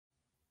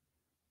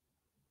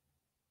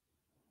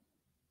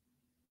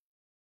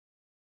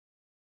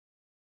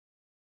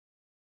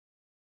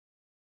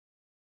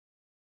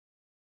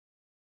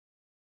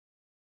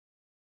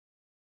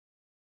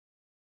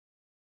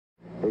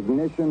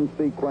Ignition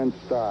sequence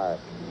start.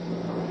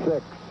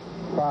 6,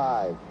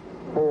 5,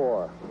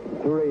 4,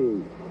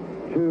 3,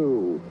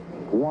 2,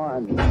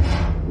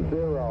 1,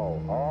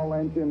 0. All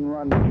engine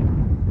running.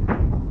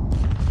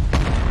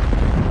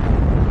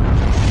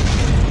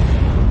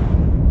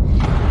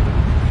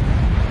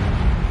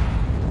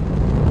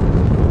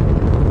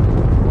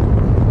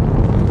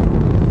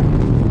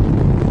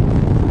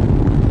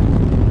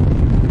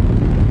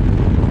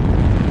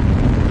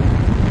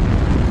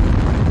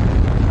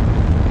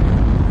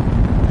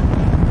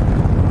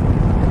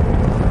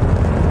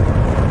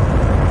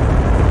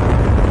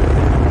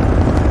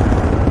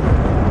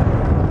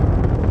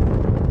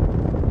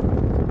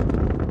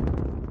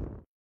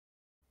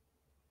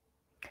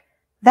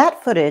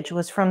 That footage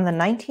was from the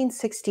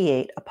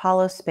 1968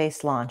 Apollo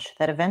space launch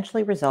that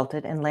eventually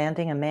resulted in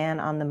landing a man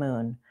on the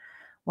moon,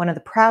 one of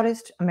the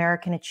proudest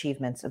American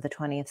achievements of the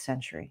 20th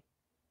century.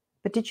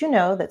 But did you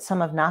know that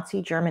some of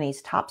Nazi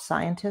Germany's top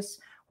scientists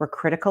were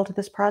critical to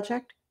this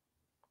project?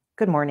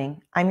 Good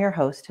morning. I'm your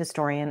host,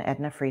 historian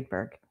Edna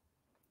Friedberg.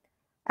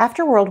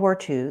 After World War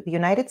II, the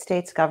United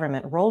States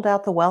government rolled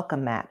out the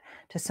welcome mat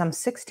to some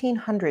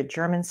 1,600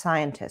 German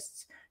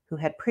scientists who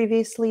had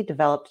previously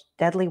developed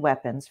deadly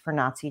weapons for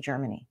Nazi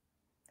Germany.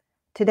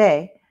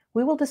 Today,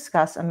 we will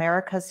discuss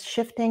America's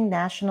shifting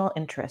national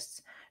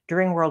interests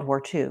during World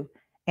War II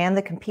and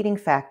the competing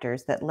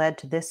factors that led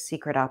to this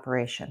secret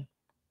operation.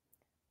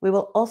 We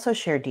will also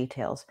share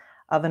details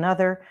of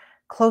another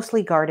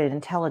closely guarded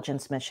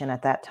intelligence mission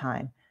at that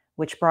time,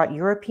 which brought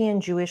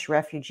European Jewish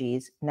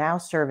refugees now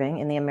serving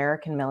in the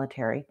American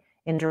military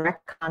in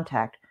direct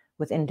contact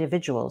with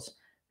individuals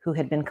who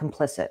had been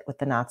complicit with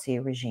the Nazi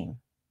regime.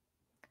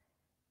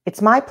 It's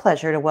my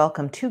pleasure to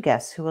welcome two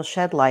guests who will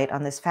shed light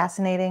on this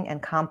fascinating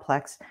and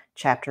complex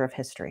chapter of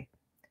history.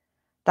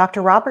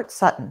 Dr. Robert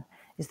Sutton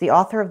is the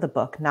author of the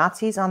book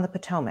Nazis on the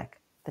Potomac,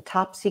 the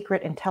top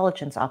secret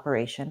intelligence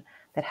operation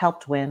that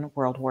helped win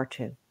World War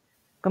II.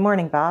 Good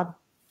morning, Bob.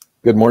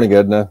 Good morning,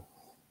 Edna.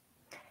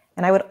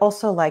 And I would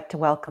also like to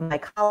welcome my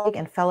colleague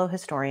and fellow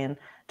historian,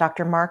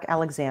 Dr. Mark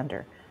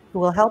Alexander, who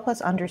will help us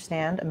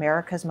understand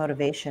America's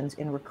motivations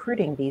in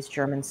recruiting these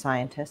German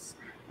scientists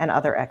and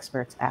other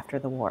experts after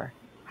the war.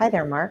 Hi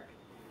there, Mark.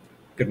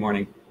 Good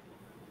morning.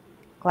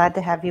 Glad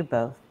to have you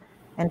both.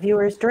 And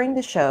viewers, during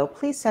the show,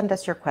 please send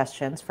us your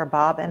questions for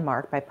Bob and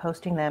Mark by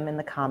posting them in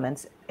the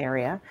comments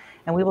area,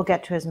 and we will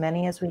get to as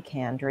many as we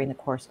can during the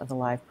course of the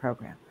live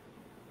program.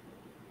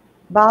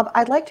 Bob,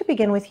 I'd like to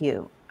begin with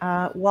you.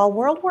 While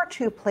World War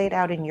II played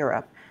out in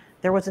Europe,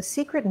 there was a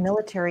secret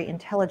military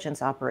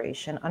intelligence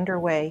operation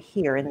underway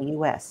here in the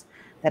US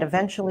that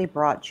eventually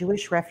brought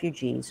Jewish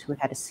refugees who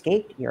had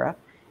escaped Europe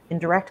in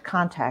direct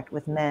contact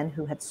with men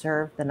who had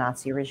served the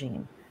Nazi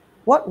regime.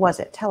 What was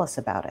it? Tell us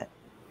about it.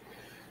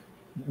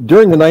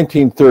 During the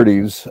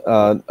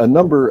 1930s, a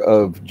number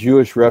of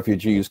Jewish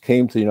refugees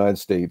came to the United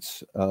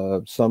States.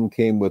 Some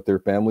came with their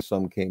families,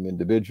 some came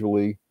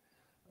individually.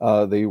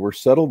 They were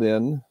settled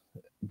in,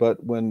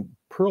 but when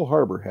Pearl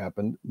Harbor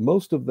happened,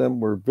 most of them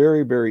were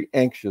very, very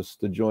anxious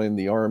to join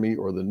the Army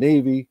or the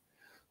Navy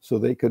so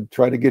they could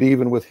try to get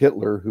even with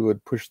Hitler, who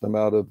had pushed them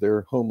out of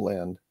their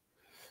homeland.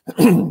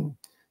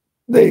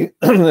 They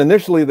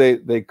initially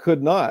they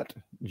could not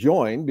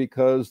join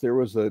because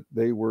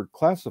they were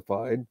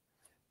classified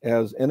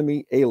as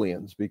enemy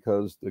aliens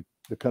because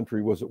the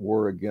country was at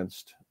war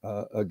against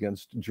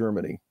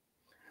Germany.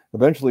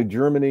 Eventually,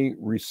 Germany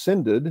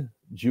rescinded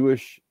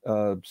Jewish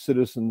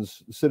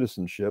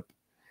citizenship,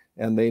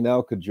 and they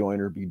now could join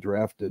or be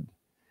drafted.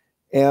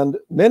 And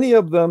many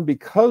of them,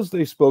 because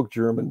they spoke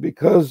German,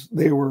 because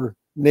they were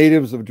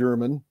natives of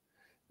German,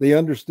 they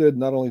understood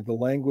not only the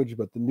language,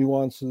 but the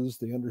nuances,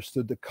 they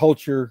understood the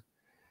culture,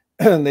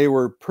 and they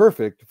were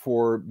perfect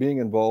for being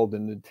involved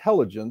in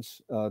intelligence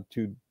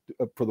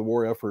for the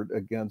war effort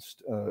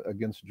against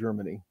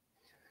Germany.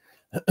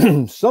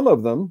 Some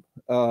of them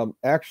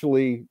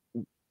actually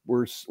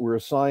were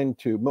assigned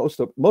to, most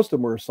of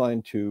them were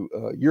assigned to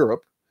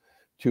Europe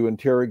to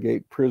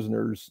interrogate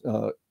prisoners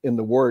in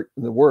the war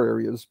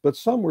areas, but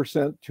some were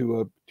sent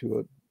to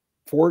a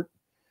fort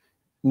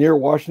near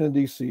Washington,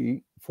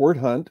 D.C., Fort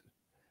Hunt.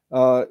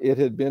 It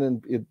had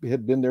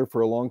been there for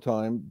a long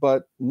time,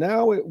 but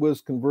now it was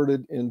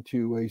converted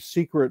into a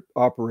secret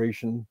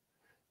operation.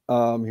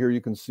 Here you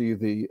can see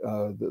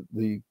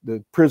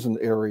the prison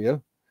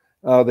area.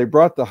 They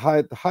brought the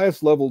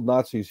highest level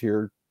Nazis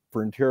here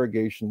for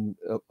interrogation,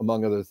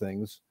 among other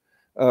things.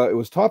 It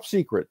was top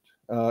secret.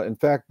 In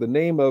fact, the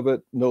name of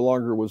it no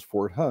longer was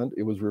Fort Hunt.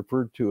 It was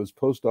referred to as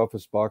Post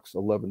Office Box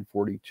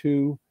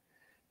 1142.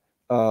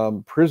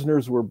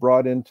 Prisoners were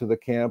brought into the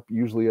camp,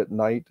 usually at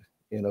night,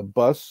 in a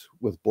bus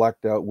with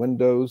blacked out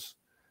windows.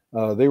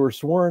 They were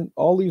sworn,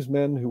 all these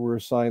men who were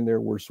assigned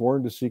there were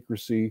sworn to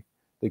secrecy.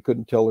 They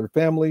couldn't tell their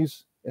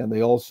families, and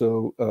they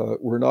also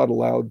were not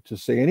allowed to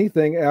say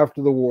anything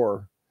after the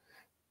war.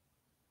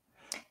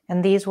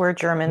 And these were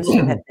Germans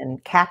who had been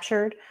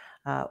captured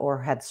or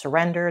had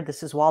surrendered.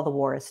 This is while the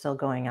war is still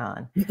going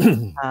on.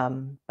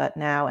 But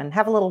now, and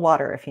have a little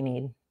water if you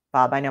need.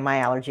 Bob, I know my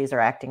allergies are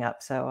acting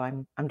up, so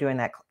I'm doing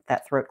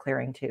that throat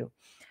clearing too.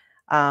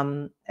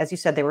 As you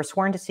said, they were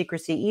sworn to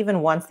secrecy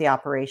even once the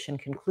operation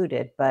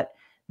concluded, but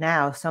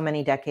now, so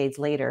many decades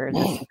later,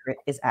 the secret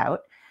is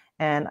out.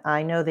 And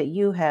I know that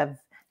you have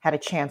had a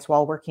chance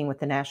while working with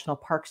the National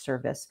Park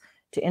Service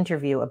to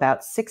interview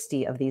about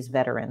 60 of these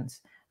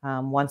veterans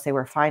once they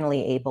were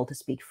finally able to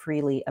speak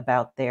freely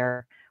about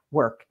their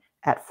work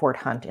at Fort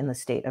Hunt in the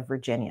state of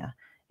Virginia.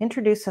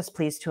 Introduce us,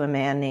 please, to a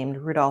man named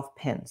Rudolph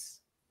Pins.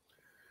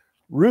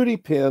 Rudy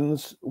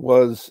Pins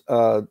was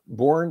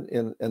born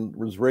in and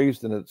was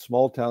raised in a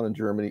small town in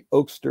Germany,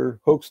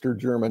 Hochster,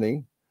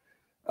 Germany.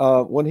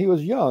 When he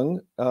was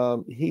young,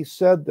 he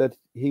said that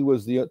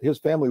his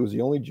family was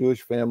the only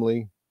Jewish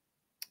family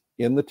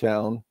in the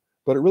town,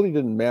 but it really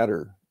didn't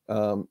matter.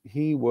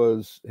 He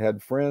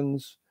had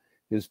friends,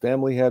 his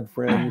family had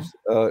friends.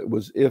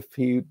 It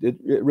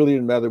really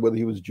didn't matter whether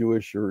he was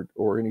Jewish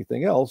or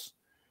anything else.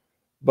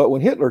 But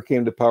when Hitler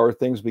came to power,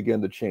 things began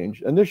to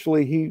change.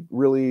 Initially, he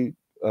really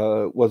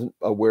wasn't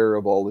aware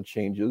of all the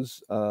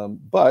changes.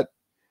 But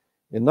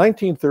in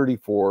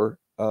 1934,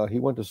 he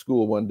went to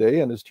school one day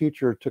and his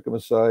teacher took him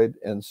aside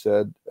and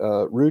said,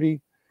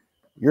 Rudy,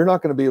 you're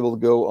not going to be able to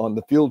go on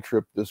the field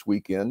trip this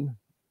weekend.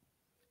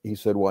 He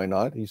said, why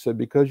not? He said,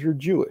 because you're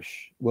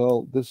Jewish.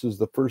 Well, this is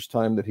the first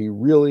time that he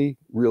really,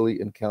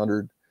 really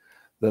encountered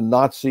the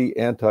Nazi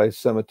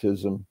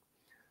anti-Semitism.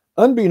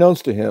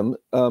 Unbeknownst to him,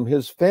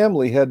 his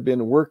family had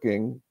been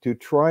working to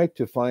try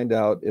to find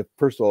out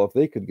first of all, if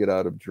they could get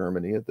out of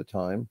Germany at the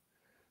time.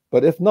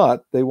 But if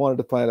not, they wanted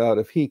to find out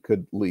if he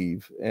could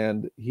leave.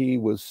 And he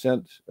was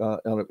sent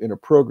in a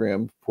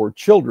program for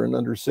children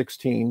under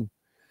 16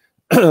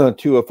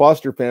 to a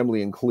foster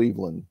family in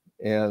Cleveland.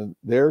 And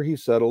there he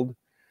settled.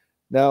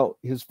 Now,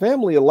 his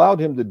family allowed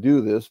him to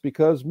do this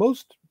because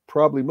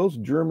probably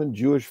most German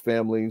Jewish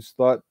families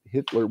thought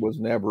Hitler was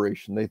an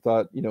aberration. They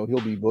thought, he'll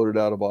be voted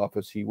out of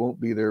office. He won't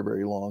be there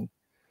very long.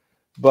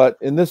 But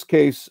in this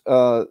case,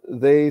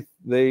 they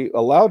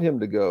allowed him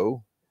to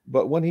go.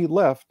 But when he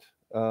left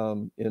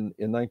in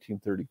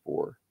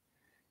 1934,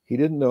 he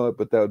didn't know it,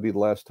 but that would be the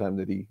last time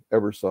that he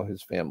ever saw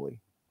his family.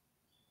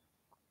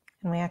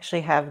 And we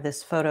actually have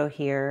this photo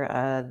here,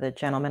 the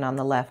gentleman on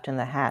the left in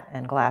the hat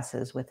and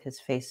glasses with his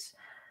face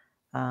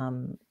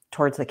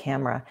towards the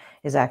camera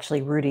is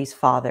actually Rudy's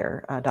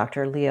father,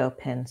 Dr. Leo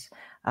Pins,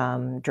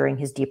 during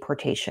his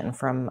deportation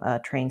from a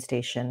train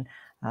station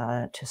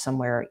to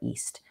somewhere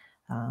east.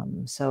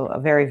 So a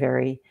very,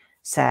 very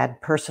sad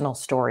personal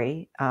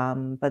story.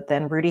 But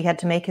then Rudy had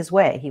to make his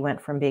way. He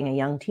went from being a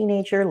young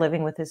teenager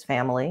living with his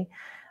family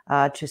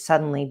to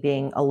suddenly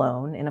being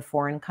alone in a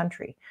foreign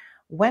country.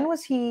 When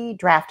was he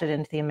drafted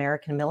into the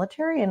American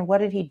military and what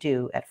did he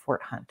do at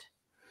Fort Hunt?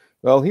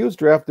 Well, he was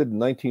drafted in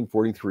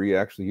 1943.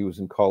 Actually, he was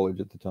in college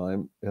at the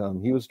time.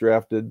 He was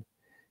drafted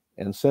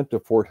and sent to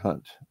Fort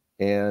Hunt.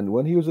 And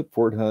when he was at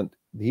Fort Hunt,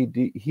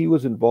 he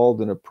was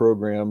involved in a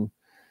program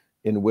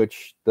in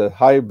which the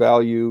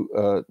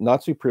high-value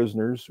Nazi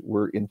prisoners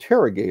were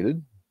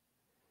interrogated.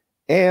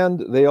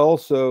 And there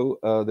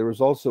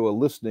was also a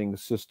listening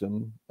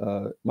system,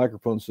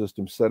 microphone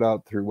system set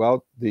out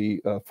throughout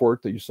the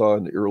fort that you saw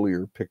in the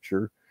earlier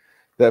picture,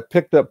 that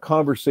picked up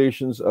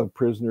conversations of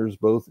prisoners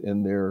both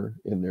in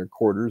their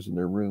quarters, in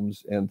their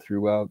rooms, and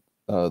throughout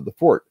the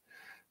fort.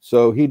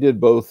 So he did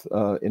both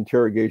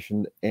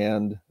interrogation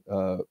and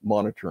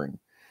monitoring.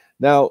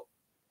 Now,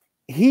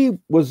 he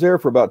was there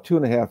for about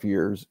 2.5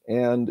 years,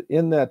 and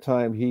in that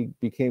time, he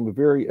became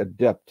very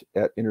adept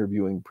at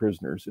interviewing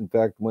prisoners. In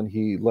fact, when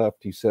he left,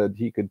 he said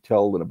he could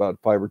tell in about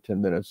 5 or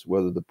 10 minutes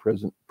whether the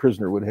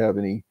prisoner would have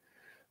any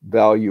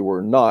value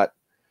or not.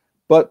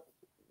 But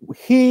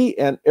he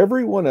and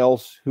everyone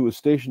else who was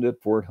stationed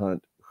at Fort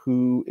Hunt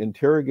who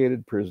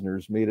interrogated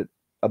prisoners made it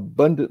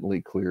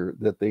abundantly clear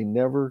that they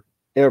never,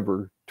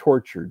 ever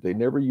tortured. They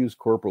never used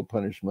corporal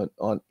punishment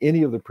on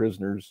any of the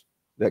prisoners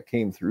that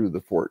came through the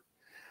fort.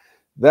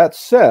 That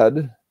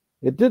said,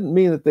 it didn't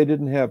mean that they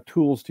didn't have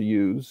tools to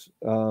use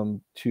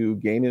to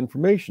gain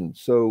information.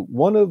 So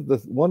one of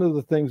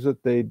the things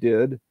that they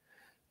did,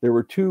 there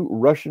were 2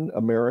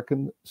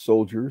 Russian-American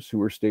soldiers who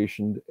were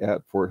stationed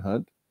at Fort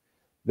Hunt.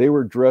 They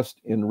were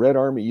dressed in Red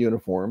Army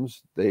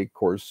uniforms. They, of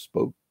course,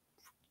 spoke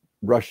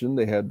Russian.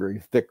 They had very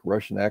thick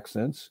Russian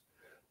accents.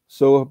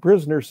 So a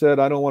prisoner said,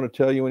 I don't want to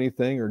tell you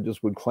anything, or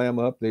just would clam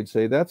up. They'd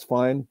say, that's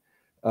fine.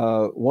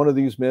 One of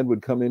these men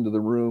would come into the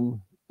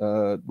room,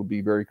 would be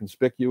very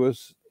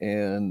conspicuous,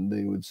 and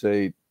they would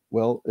say,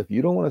 well, if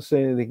you don't want to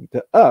say anything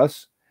to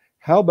us,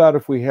 how about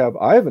if we have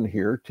Ivan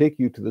here take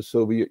you to the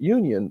Soviet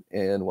Union,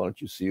 and why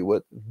don't you see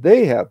what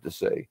they have to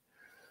say?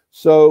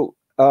 So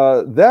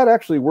that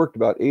actually worked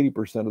about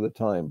 80% of the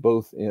time,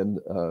 both in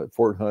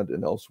Fort Hunt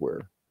and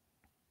elsewhere.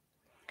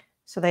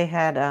 So they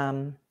had,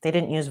 they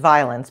didn't use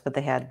violence, but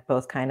they had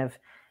both kind of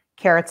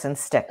carrots and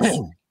sticks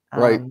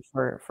right.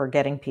 for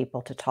getting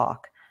people to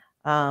talk.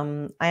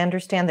 I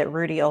understand that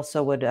Rudy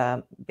also would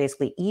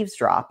basically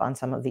eavesdrop on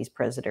some of these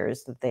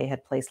prisoners, that they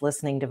had placed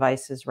listening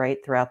devices right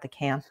throughout the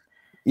camp.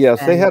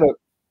 Yes, they had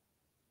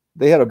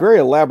a very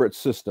elaborate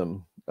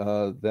system.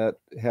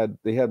 that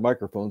they had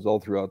microphones all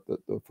throughout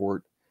the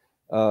fort.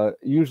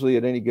 Usually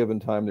at any given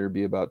time, there'd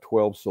be about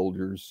 12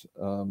 soldiers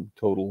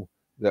total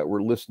that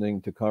were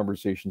listening to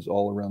conversations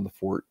all around the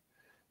fort.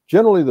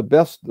 Generally,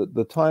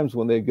 the times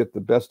when they get the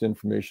best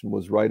information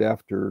was right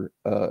after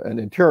an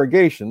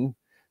interrogation.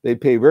 They'd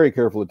pay very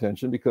careful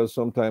attention because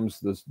sometimes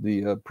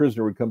the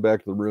prisoner would come back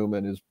to the room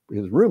and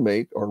his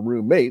roommate or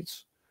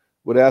roommates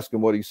would ask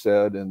him what he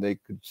said, and they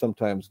could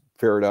sometimes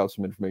ferret out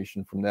some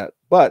information from that.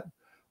 But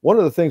one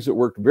of the things that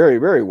worked very,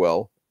 very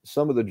well,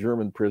 some of the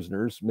German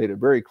prisoners made it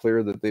very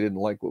clear that they didn't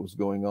like what was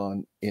going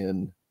on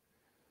in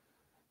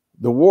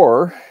the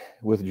war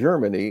with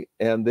Germany,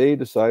 and they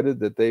decided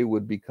that they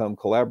would become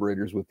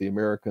collaborators with the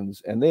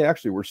Americans, and they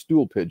actually were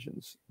stool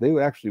pigeons. They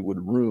actually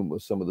would room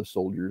with some of the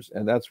soldiers,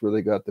 and that's where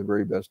they got the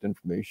very best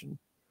information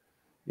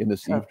in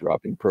this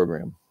eavesdropping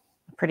program.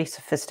 Pretty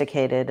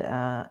sophisticated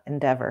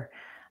endeavor.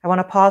 I want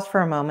to pause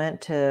for a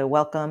moment to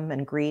welcome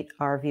and greet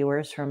our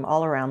viewers from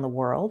all around the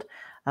world.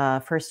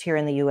 First, here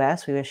in the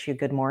U.S., we wish you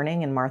good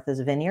morning in Martha's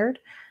Vineyard.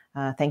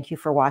 Thank you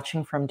for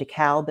watching from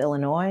DeKalb,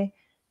 Illinois,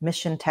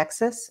 Mission,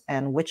 Texas,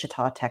 and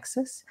Wichita,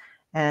 Texas.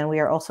 And we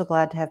are also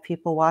glad to have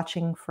people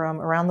watching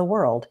from around the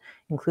world,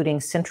 including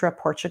Sintra,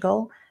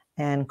 Portugal,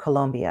 and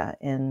Colombia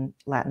in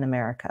Latin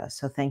America.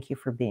 So thank you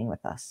for being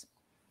with us.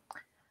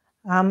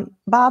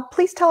 Bob,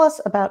 please tell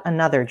us about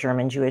another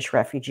German Jewish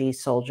refugee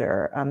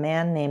soldier, a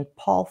man named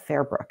Paul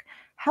Fairbrook.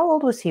 How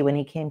old was he when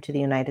he came to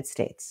the United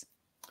States?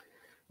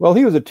 Well,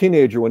 he was a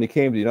teenager when he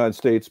came to the United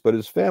States, but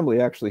his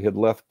family actually had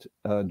left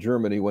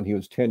Germany when he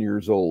was 10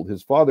 years old.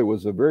 His father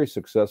was a very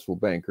successful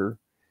banker.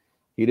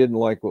 He didn't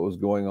like what was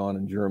going on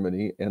in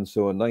Germany, and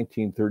so in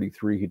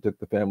 1933, he took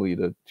the family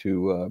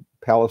to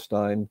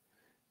Palestine.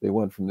 They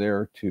went from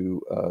there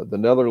to the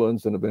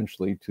Netherlands and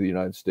eventually to the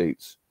United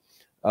States.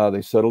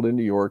 They settled in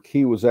New York.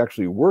 He was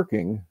actually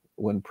working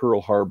when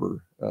Pearl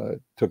Harbor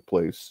took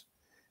place.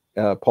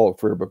 Paul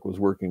Fairbrook was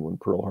working when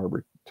Pearl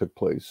Harbor took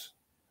place.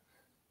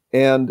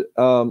 And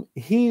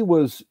he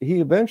was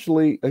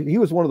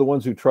one of the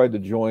ones who tried to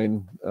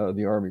join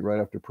the army right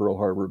after Pearl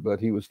Harbor, but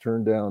he was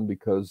turned down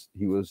because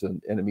he was an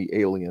enemy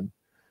alien.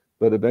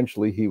 But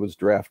eventually he was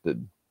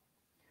drafted.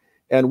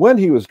 And when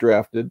he was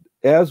drafted,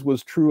 as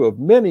was true of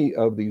many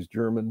of these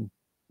German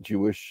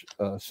Jewish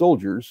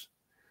soldiers,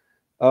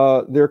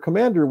 their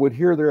commander would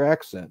hear their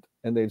accent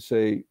and they'd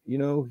say, you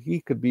know,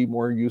 he could be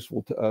more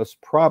useful to us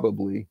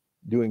probably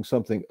doing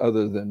something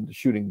other than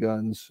shooting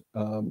guns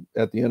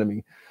at the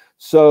enemy.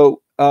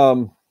 So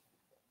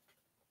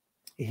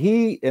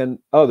he and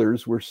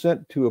others were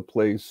sent to a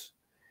place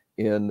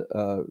in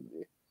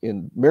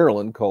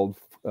Maryland called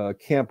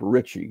Camp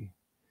Ritchie,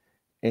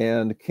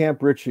 and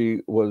Camp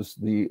Ritchie was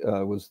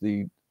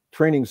the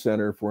training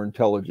center for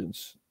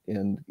intelligence.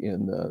 And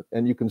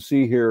you can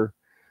see here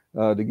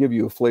to give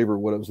you a flavor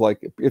of what it was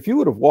like. If you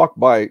would have walked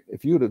by,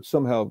 if you would have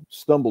somehow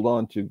stumbled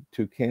onto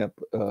Camp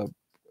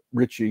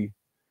Ritchie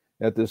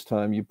at this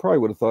time, you probably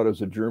would have thought it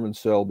was a German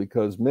cell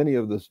because many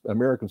of the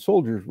American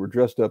soldiers were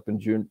dressed up in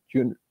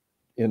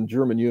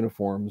German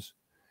uniforms.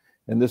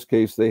 In this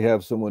case, they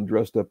have someone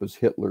dressed up as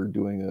Hitler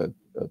doing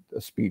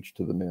a speech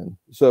to the men.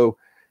 So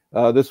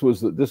this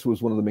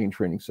was one of the main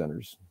training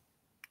centers.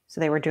 So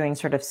they were doing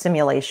sort of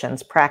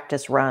simulations,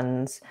 practice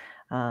runs,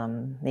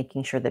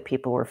 making sure that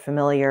people were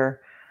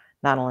familiar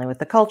not only with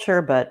the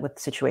culture, but with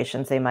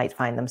situations they might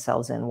find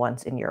themselves in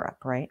once in Europe,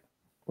 right?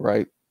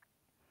 Right.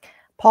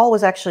 Paul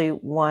was actually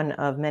one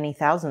of many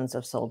thousands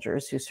of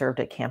soldiers who served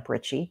at Camp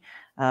Ritchie,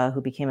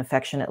 who became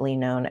affectionately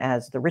known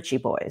as the Ritchie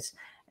Boys.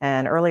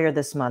 And earlier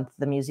this month,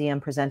 the museum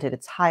presented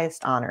its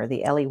highest honor,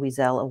 the Elie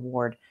Wiesel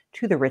Award,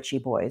 to the Ritchie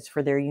Boys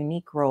for their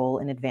unique role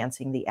in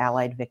advancing the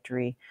Allied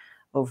victory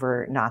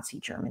over Nazi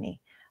Germany.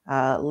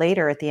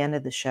 Later at the end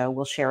of the show,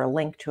 we'll share a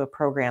link to a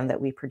program that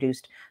we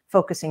produced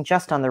focusing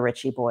just on the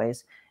Ritchie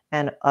Boys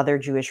and other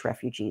Jewish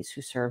refugees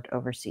who served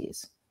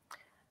overseas.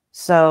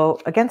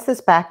 So against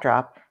this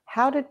backdrop,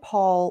 how did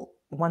Paul,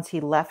 once he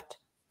left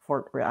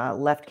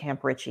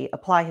Camp Ritchie,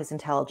 apply his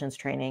intelligence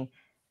training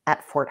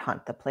at Fort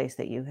Hunt, the place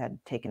that you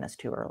had taken us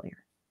to earlier?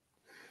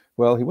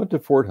 Well, he went to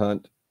Fort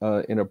Hunt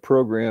in a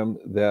program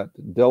that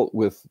dealt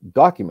with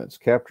documents,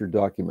 captured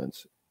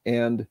documents.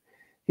 And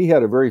he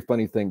had a very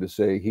funny thing to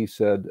say. He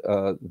said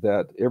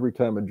that every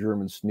time a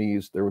German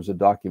sneezed, there was a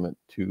document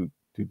to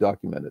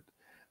document it.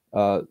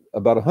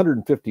 About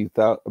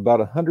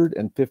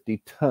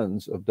 150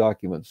 tons of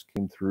documents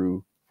came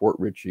through Fort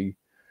Ritchie.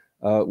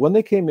 When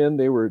they came in,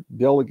 they were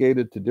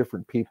delegated to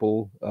different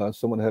people.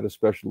 Someone had a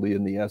specialty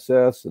in the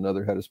SS,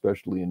 another had a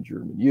specialty in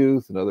German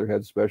youth, another had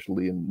a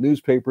specialty in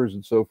newspapers,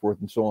 and so forth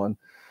and so on.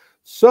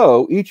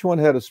 So each one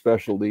had a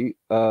specialty.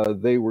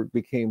 They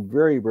became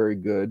very, very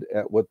good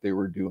at what they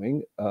were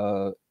doing.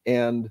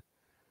 And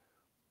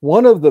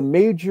one of the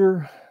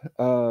major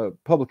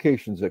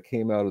publications that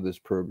came out of this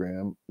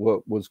program,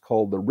 what was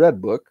called the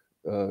Red Book,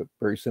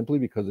 very simply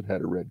because it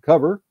had a red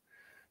cover,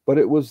 but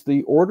it was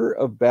the Order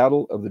of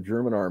Battle of the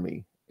German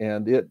Army.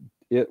 And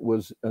it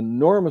was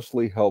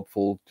enormously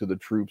helpful to the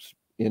troops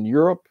in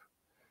Europe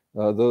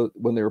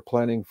when they were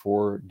planning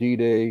for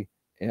D-Day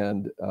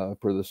and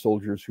for the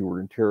soldiers who were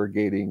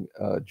interrogating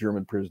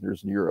German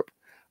prisoners in Europe.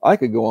 I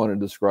could go on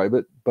and describe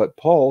it, but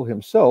Paul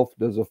himself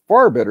does a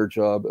far better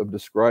job of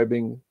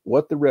describing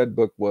what the Red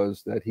Book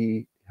was that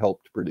he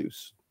helped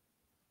produce.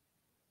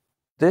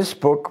 This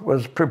book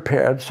was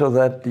prepared so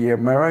that the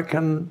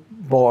American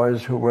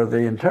boys who were the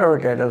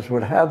interrogators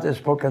would have this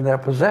book in their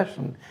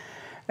possession.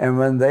 And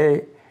when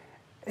they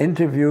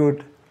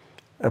interviewed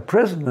a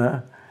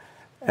prisoner,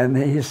 and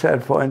he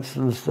said, for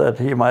instance, that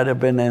he might have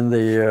been in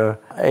the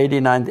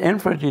 89th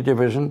Infantry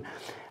Division,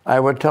 I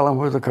would tell him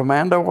who the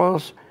commander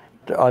was.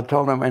 I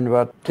told him in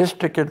what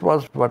district it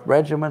was, what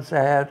regiments they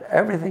had,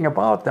 everything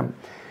about them,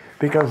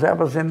 because that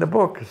was in the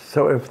book.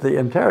 So if the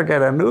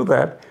interrogator knew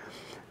that,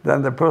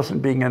 then the person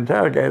being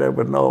interrogated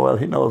would know, well,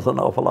 he knows an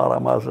awful lot, I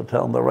might as well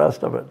tell him the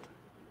rest of it.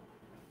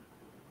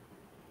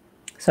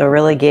 So it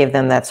really gave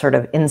them that sort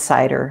of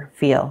insider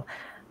feel.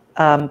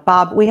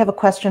 Bob, we have a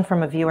question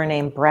from a viewer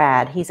named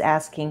Brad. He's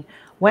asking,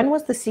 when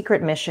was the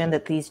secret mission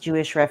that these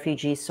Jewish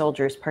refugee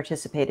soldiers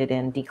participated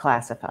in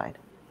declassified?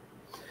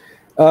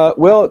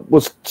 Well, it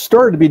was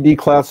started to be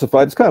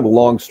declassified. It's kind of a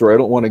long story. I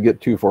don't want to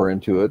get too far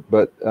into it,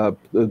 but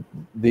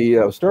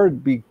the started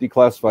to be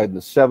declassified in the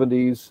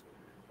 70s.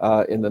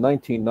 In the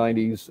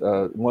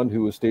 1990s, one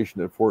who was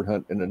stationed at Fort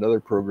Hunt in another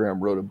program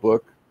wrote a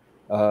book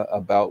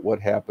about what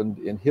happened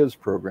in his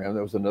program.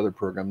 That was another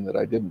program that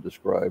I didn't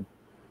describe.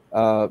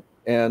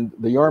 And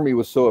the Army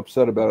was so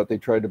upset about it, they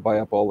tried to buy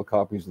up all the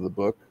copies of the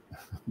book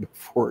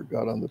before it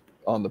got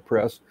on the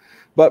press.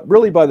 But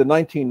really, by the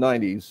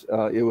 1990s,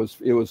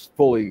 it was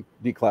fully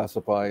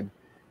declassified,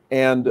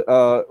 and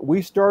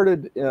we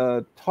started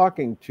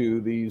talking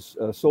to these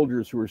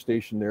soldiers who were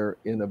stationed there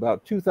in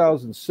about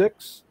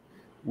 2006.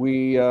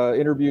 We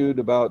interviewed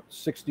about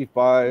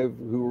 65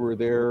 who were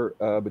there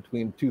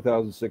between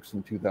 2006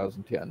 and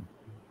 2010.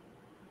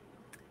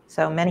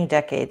 So many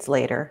decades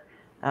later.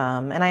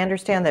 And I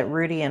understand that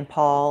Rudy and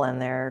Paul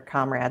and their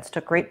comrades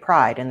took great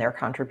pride in their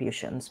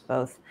contributions,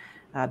 both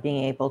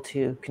being able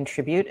to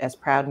contribute as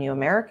proud new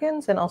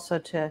Americans and also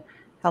to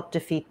help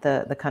defeat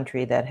the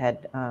country that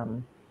had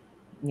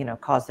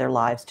caused their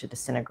lives to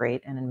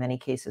disintegrate and in many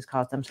cases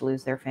caused them to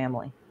lose their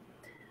family.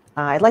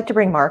 I'd like to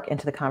bring Mark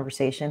into the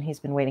conversation. He's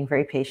been waiting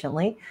very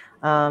patiently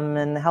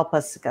and help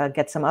us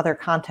get some other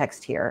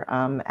context here.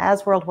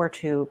 As World War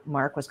II,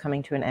 Mark, was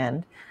coming to an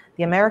end,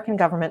 the American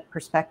government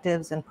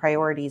perspectives and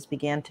priorities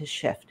began to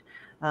shift.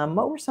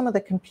 What were some of the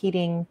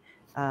competing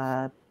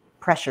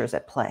pressures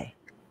at play?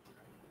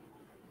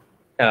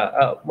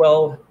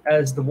 Well,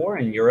 as the war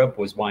in Europe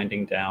was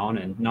winding down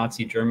and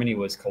Nazi Germany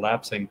was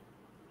collapsing,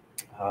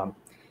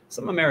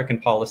 some American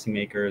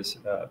policymakers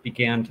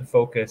began to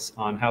focus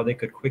on how they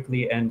could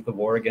quickly end the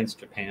war against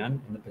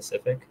Japan in the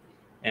Pacific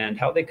and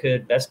how they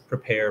could best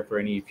prepare for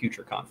any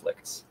future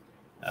conflicts.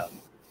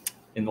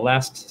 In the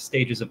last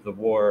stages of the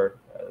war,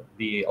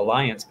 the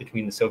alliance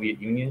between the Soviet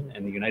Union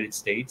and the United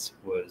States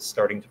was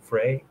starting to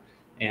fray,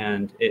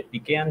 and it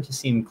began to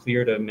seem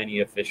clear to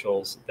many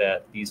officials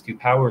that these two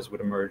powers would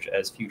emerge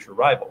as future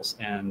rivals,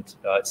 and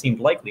it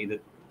seemed likely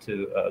that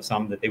to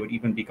some that they would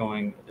even be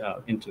going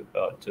into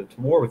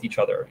war with each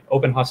other,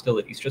 open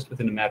hostilities, just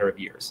within a matter of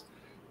years.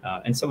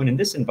 And so in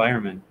this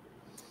environment,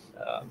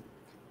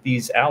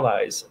 these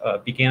allies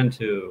began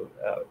to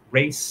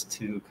race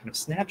to kind of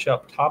snatch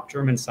up top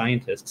German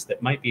scientists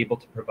that might be able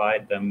to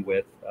provide them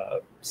with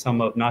some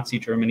of Nazi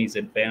Germany's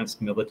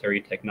advanced military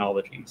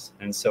technologies,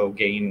 and so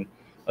gain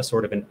a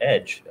sort of an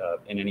edge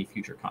in any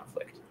future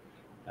conflict.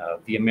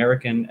 The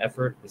American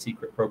effort, the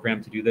secret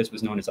program to do this,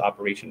 was known as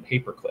Operation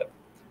Paperclip.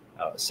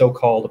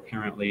 So-called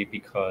apparently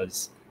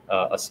because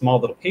a small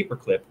little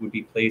paperclip would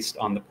be placed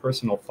on the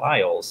personal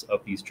files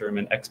of these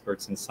German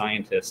experts and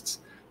scientists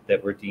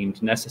that were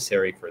deemed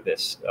necessary for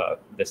this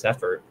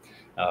effort,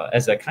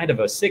 as a kind of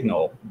a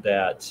signal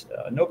that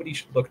nobody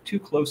should look too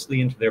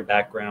closely into their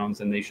backgrounds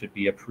and they should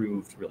be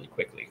approved really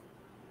quickly.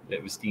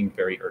 It was deemed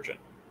very urgent.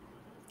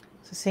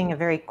 So seeing a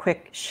very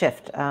quick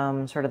shift,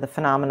 sort of the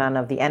phenomenon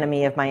of the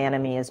enemy of my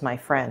enemy is my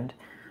friend.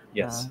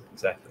 Yes,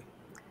 exactly.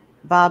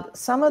 Bob,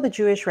 some of the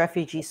Jewish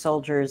refugee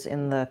soldiers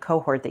in the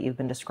cohort that you've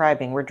been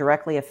describing were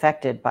directly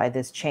affected by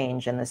this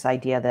change and this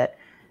idea that,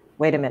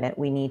 wait a minute,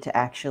 we need to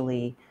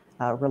actually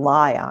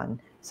rely on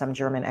some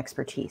German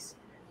expertise.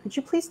 Could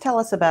you please tell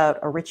us about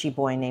a Ritchie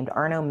boy named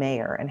Arno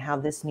Mayer and how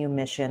this new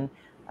mission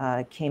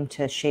came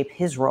to shape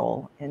his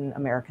role in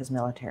America's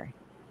military?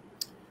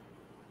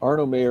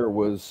 Arno Mayer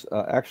was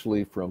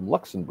actually from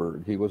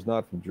Luxembourg. He was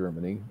not from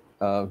Germany.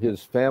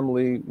 His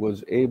family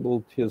was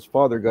his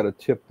father got a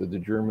tip that the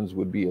Germans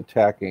would be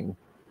attacking,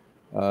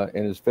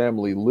 and his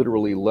family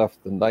literally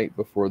left the night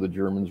before the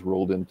Germans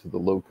rolled into the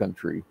Low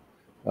Country,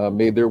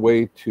 made their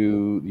way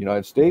to the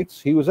United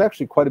States. He was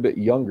actually quite a bit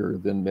younger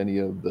than many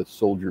of the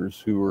soldiers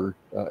who were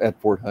at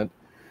Fort Hunt.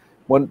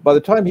 By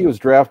the time he was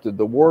drafted,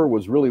 the war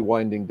was really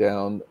winding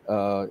down.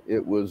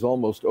 It was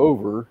almost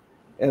over.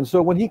 And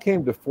so when he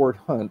came to Fort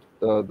Hunt,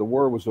 the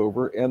war was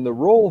over and the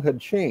role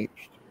had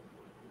changed.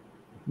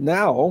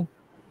 Now,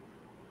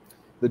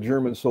 the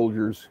German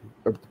soldiers,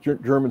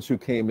 Germans who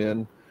came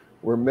in,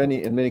 were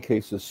in many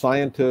cases,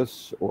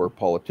 scientists or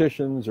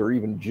politicians or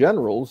even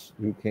generals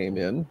who came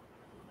in.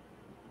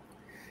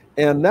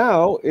 And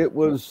now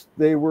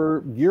they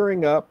were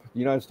gearing up, the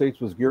United States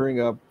was gearing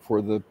up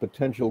for the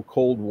potential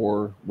Cold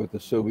War with the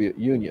Soviet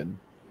Union.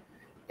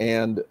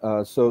 And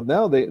so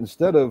now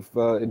instead of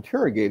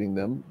interrogating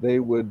them, they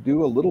would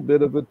do a little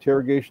bit of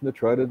interrogation to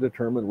try to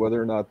determine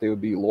whether or not they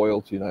would be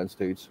loyal to the United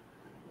States.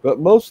 But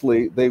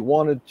mostly they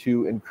wanted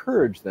to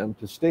encourage them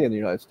to stay in the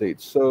United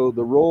States. So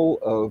the role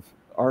of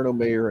Arno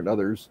Mayer and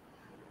others,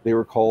 they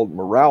were called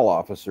morale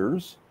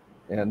officers.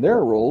 And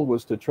their role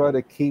was to try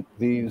to keep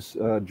these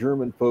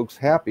German folks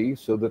happy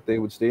so that they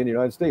would stay in the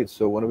United States.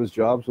 So one of his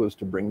jobs was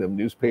to bring them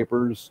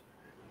newspapers,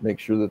 make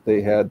sure that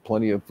they had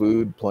plenty of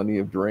food, plenty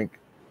of drink,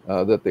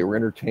 that they were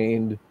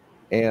entertained.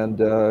 And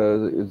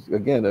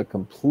again, a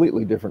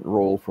completely different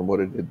role from what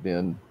it had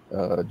been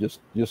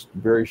just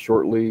very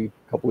shortly,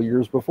 a couple of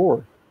years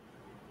before.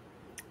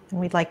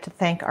 And we'd like to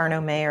thank Arno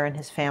Mayer and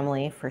his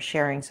family for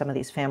sharing some of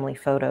these family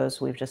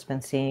photos we've just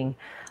been seeing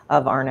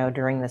of Arno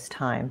during this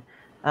time.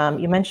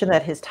 You mentioned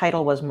that his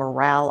title was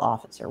morale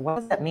officer. What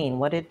does that mean?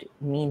 What did it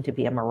mean to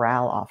be a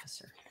morale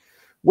officer?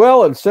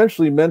 Well, it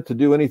essentially meant to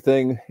do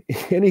anything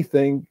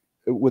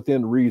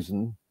within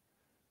reason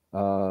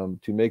to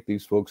make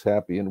these folks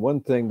happy. And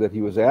one thing that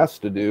he was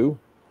asked to do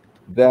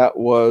that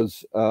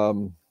was, I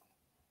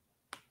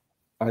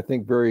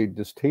think, very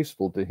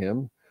distasteful to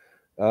him.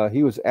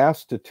 He was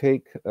asked to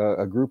take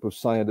a group of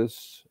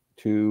scientists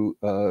to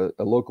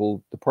a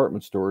local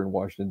department store in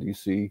Washington,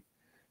 D.C.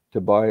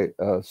 to buy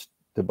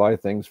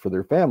things for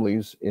their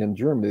families in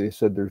Germany. They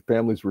said their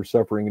families were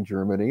suffering in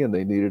Germany and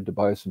they needed to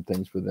buy some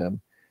things for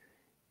them.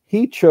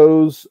 He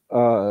chose,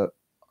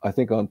 I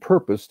think on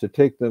purpose, to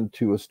take them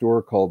to a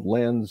store called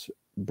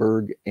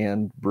Landsberg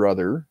and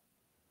Brother,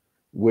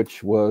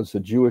 which was a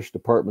Jewish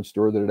department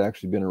store that had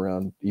actually been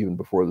around even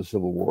before the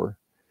Civil War.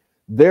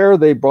 There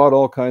they bought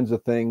all kinds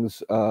of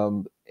things,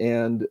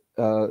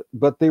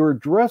 but they were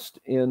dressed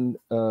in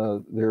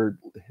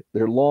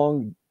their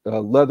long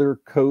leather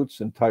coats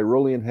and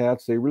Tyrolean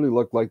hats. They really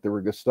looked like they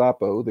were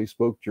Gestapo. They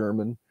spoke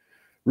German.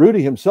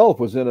 Rudy himself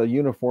was in a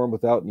uniform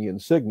without any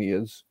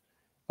insignias.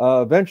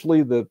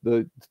 Eventually,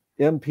 the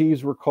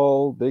MPs were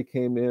called. They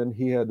came in.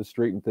 He had to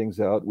straighten things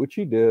out, which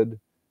he did.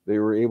 They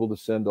were able to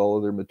send all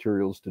of their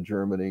materials to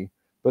Germany.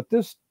 But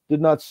this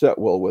did not set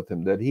well with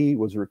him, that he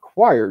was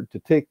required to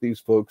take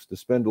these folks to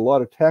spend a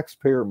lot of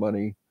taxpayer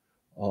money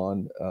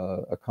on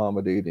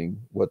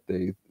accommodating what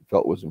they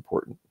felt was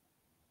important.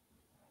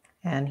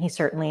 And he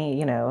certainly,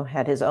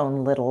 had his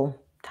own little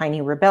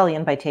tiny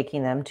rebellion by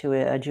taking them to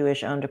a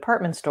Jewish-owned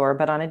department store.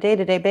 But on a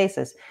day-to-day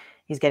basis,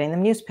 he's getting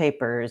them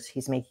newspapers,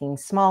 he's making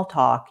small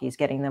talk, he's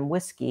getting them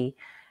whiskey.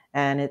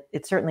 And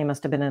it certainly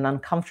must have been an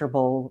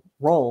uncomfortable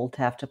role to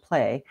have to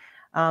play.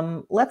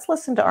 Let's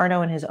listen to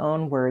Arno in his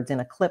own words in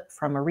a clip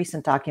from a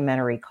recent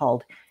documentary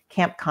called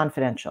Camp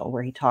Confidential,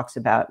 where he talks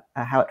about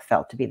how it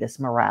felt to be this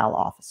morale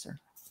officer.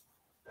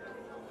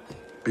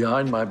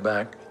 Behind my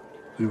back,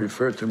 he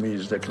referred to me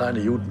as der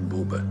kleine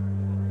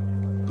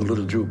Judenbube, the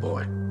little Jew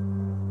boy.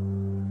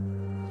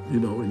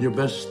 In your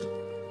best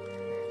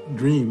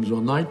dreams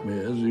or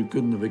nightmares, you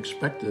couldn't have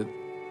expected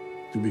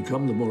to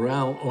become the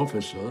morale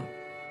officer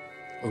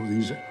of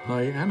these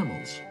high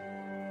animals.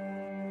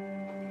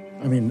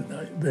 I mean,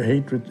 the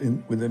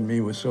hatred within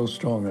me was so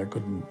strong I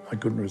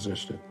couldn't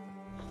resist it.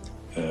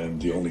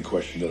 And the only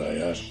question that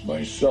I asked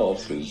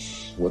myself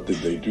is, what did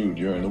they do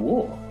during the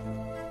war?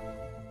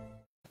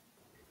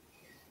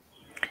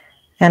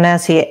 And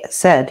as he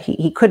said,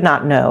 he could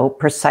not know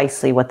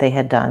precisely what they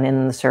had done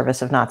in the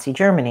service of Nazi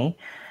Germany.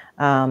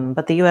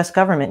 But the U.S.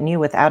 government knew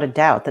without a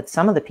doubt that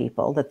some of the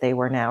people that they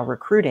were now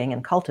recruiting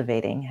and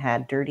cultivating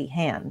had dirty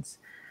hands.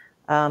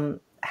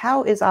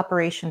 How is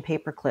Operation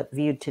Paperclip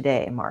viewed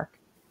today, Mark?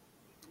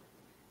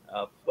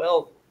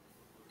 Well,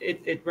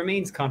 it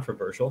remains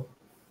controversial,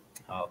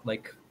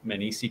 like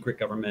many secret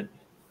government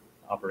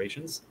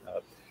operations.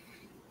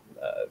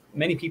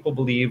 Many people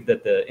believe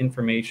that the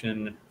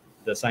information,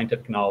 the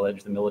scientific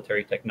knowledge, the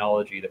military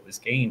technology that was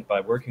gained by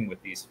working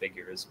with these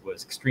figures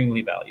was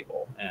extremely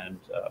valuable and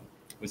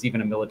was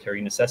even a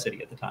military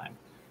necessity at the time.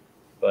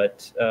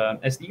 But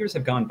as the years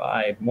have gone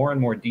by, more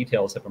and more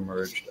details have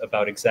emerged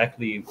about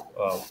exactly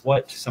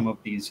what some of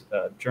these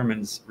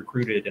Germans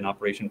recruited in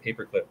Operation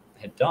Paperclip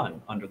had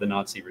done under the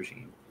Nazi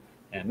regime.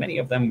 And many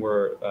of them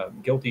were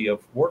guilty of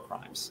war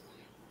crimes.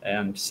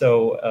 And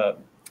so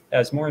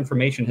as more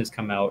information has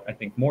come out, I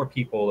think more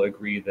people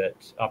agree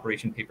that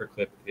Operation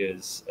Paperclip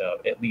is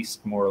at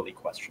least morally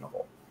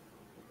questionable.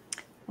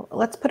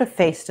 Let's put a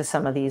face to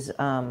some of these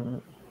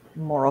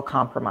moral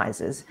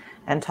compromises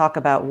and talk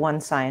about one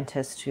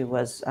scientist who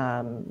was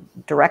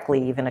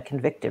directly even a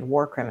convicted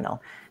war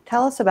criminal.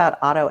 Tell us about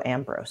Otto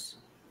Ambros.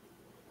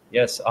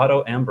 Yes,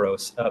 Otto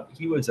Ambros.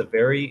 He was a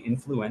very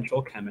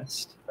influential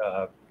chemist.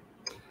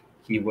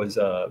 He was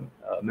a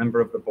member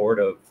of the board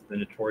of the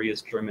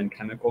notorious German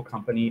chemical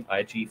company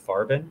IG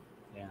Farben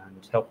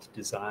and helped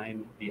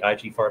design the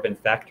IG Farben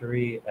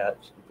factory at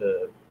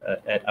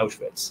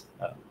Auschwitz.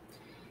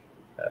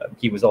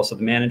 He was also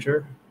the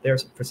manager there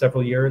for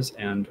several years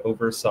and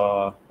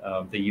oversaw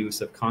the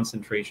use of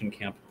concentration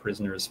camp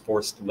prisoners'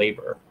 forced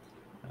labor.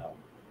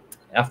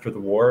 After the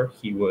war,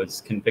 he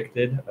was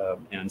convicted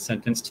and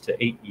sentenced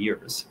to 8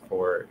 years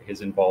for his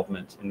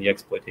involvement in the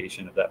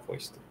exploitation of that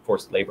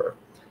forced labor.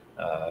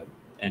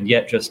 And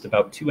yet, just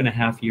about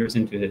 2.5 years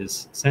into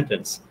his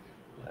sentence,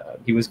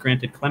 he was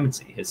granted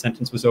clemency. His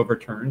sentence was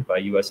overturned by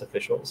U.S.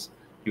 officials.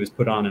 He was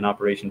put on an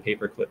Operation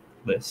Paperclip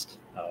list,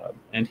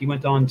 and he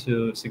went on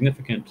to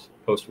significant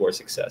post-war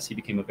success. He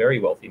became a very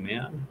wealthy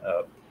man.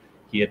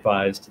 He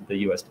advised the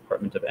U.S.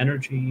 Department of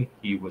Energy.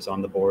 He was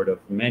on the board of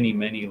many,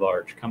 many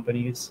large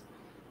companies,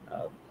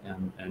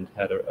 and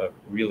had a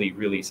really,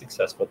 really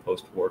successful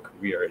post-war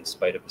career in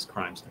spite of his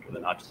crimes under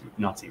the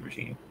Nazi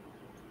regime.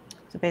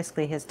 So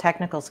basically his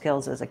technical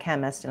skills as a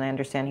chemist, and I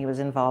understand he was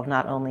involved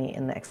not only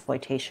in the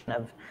exploitation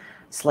of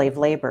slave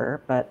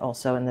labor, but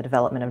also in the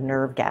development of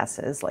nerve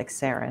gases like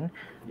sarin.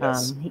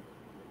 Yes.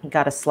 He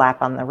got a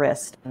slap on the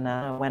wrist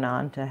and went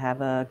on to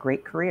have a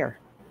great career.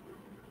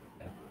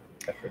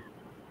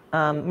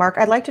 Yeah. Mark,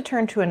 I'd like to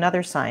turn to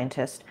another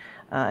scientist,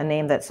 a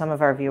name that some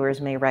of our viewers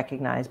may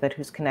recognize, but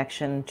whose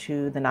connection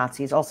to the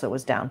Nazis also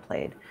was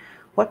downplayed.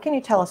 What can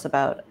you tell us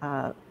about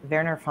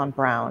Wernher von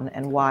Braun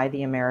and why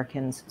the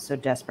Americans so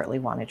desperately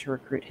wanted to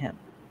recruit him?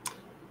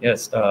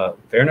 Yes,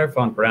 Wernher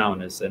von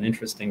Braun is an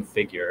interesting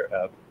figure.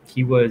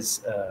 He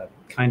was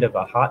kind of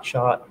a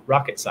hotshot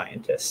rocket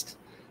scientist.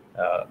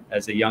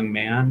 As a young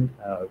man,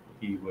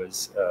 he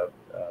was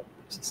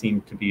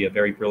seemed to be a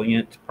very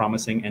brilliant,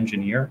 promising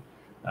engineer.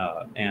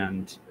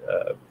 And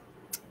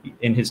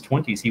in his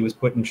 20s, he was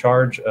put in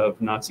charge of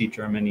Nazi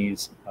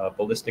Germany's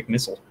ballistic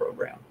missiles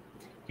program.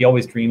 He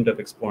always dreamed of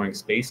exploring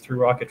space through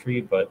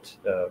rocketry, but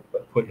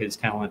put his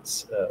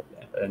talents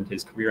and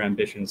his career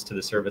ambitions to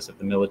the service of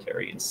the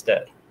military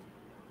instead.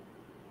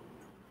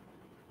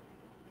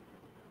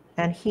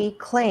 And he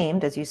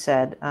claimed, as you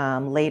said,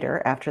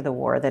 later after the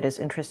war, that his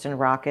interest in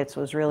rockets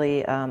was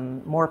really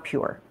more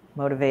pure,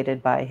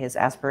 motivated by his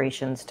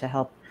aspirations to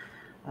help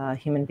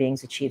human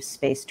beings achieve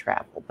space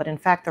travel. But in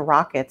fact, the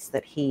rockets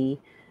that he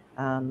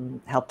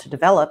helped to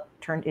develop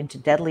turned into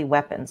deadly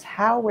weapons.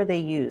 How were they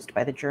used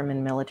by the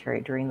German military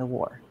during the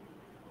war?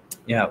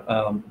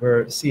 Yeah,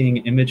 we're seeing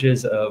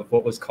images of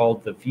what was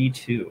called the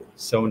V2,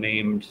 so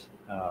named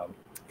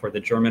for the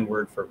German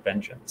word for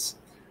vengeance.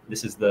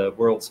 This is the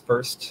world's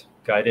first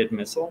guided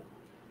missile,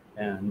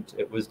 and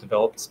it was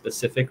developed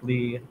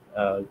specifically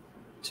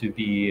to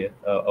be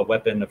a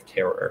weapon of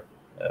terror.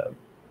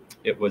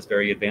 It was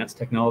very advanced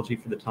technology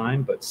for the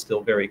time, but still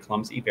very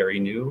clumsy, very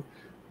new.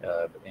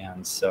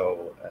 And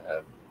so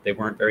they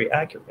weren't very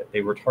accurate.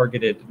 They were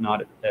targeted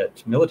not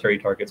at military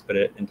targets, but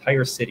at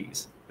entire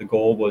cities. The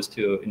goal was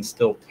to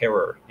instill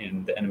terror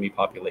in the enemy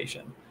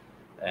population.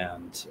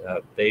 And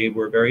they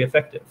were very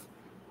effective.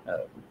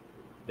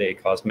 They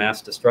caused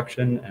mass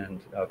destruction and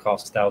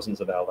cost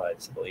thousands of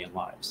Allied civilian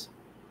lives.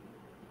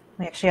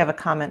 We actually have a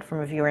comment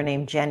from a viewer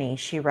named Jenny.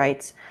 She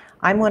writes,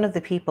 "I'm one of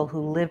the people who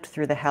lived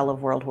through the hell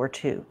of World War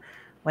II.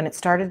 When it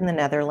started in the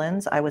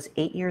Netherlands, I was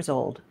 8 years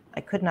old.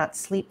 I could not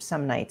sleep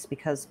some nights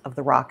because of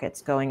the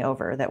rockets going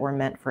over that were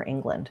meant for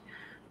England.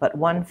 But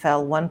one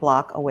fell 1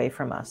 block away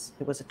from us.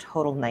 It was a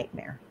total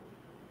nightmare."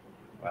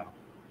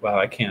 Wow,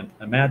 I can't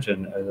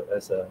imagine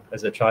as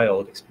a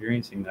child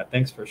experiencing that.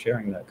 Thanks for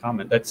sharing that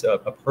comment. That's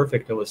a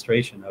perfect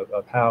illustration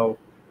of how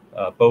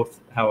both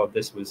how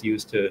this was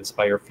used to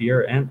inspire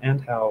fear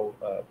and how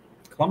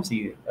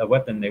clumsy a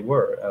weapon they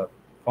were.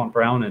 Von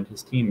Braun and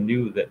his team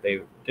knew that they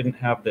didn't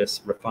have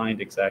this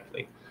refined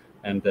exactly,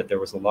 and that there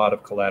was a lot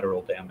of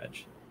collateral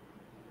damage.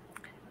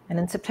 And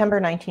in September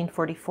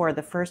 1944,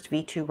 the first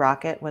V2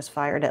 rocket was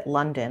fired at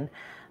London.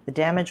 The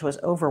damage was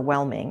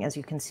overwhelming, as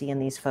you can see in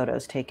these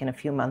photos taken a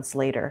few months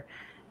later.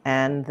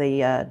 And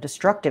the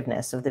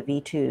destructiveness of the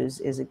V2s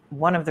is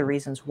one of the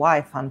reasons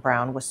why von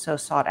Braun was so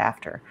sought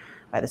after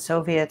by the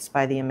Soviets,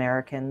 by the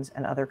Americans,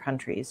 and other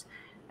countries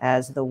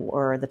as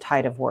the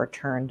tide of war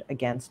turned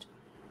against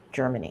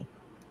Germany.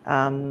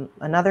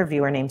 Another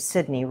viewer named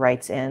Sydney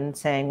writes in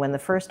saying, when the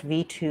first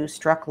V2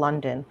 struck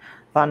London,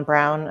 von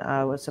Braun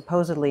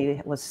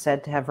was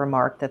said to have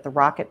remarked that the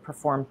rocket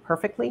performed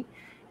perfectly.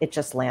 It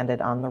just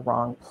landed on the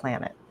wrong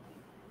planet.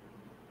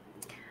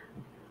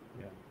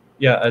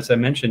 Yeah, as I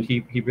mentioned,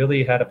 he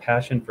really had a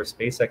passion for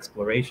space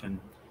exploration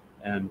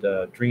and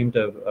dreamed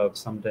of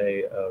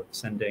someday of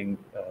sending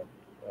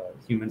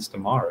humans to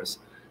Mars.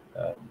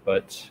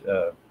 But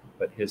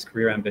his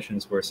career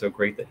ambitions were so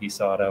great that he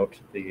sought out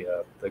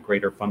the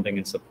greater funding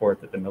and support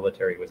that the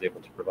military was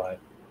able to provide.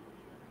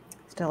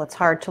 Still, it's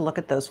hard to look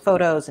at those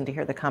photos and to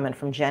hear the comment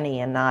from Jenny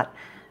and not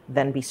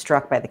then be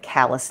struck by the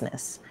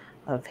callousness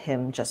of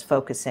him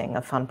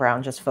von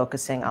Braun just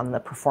focusing on the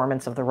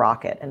performance of the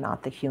rocket and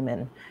not the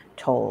human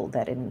toll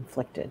that it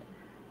inflicted.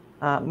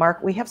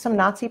 Mark, we have some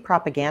Nazi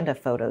propaganda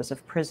photos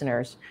of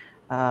prisoners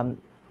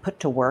put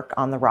to work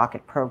on the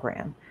rocket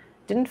program.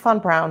 Didn't von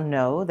Braun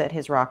know that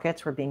his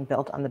rockets were being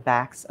built on the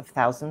backs of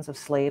thousands of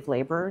slave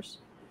laborers?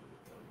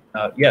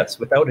 Yes,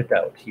 without a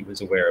doubt, he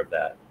was aware of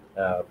that.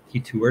 He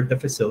toured the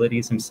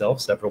facilities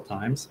himself several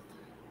times,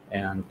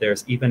 and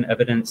there's even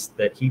evidence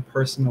that he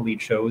personally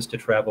chose to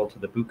travel to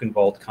the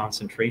Buchenwald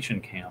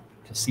concentration camp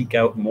to seek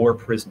out more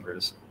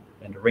prisoners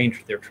and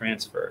arrange their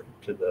transfer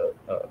to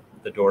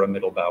the Dora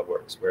Mittelbau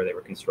works where they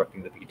were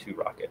constructing the V-2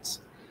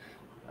 rockets.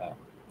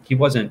 He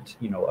wasn't,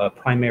 a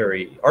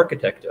primary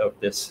architect of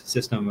this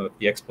system of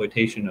the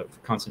exploitation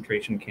of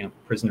concentration camp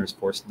prisoners'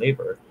 forced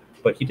labor,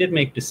 but he did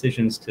make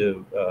decisions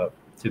to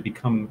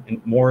become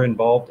more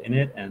involved in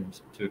it and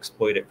to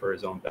exploit it for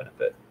his own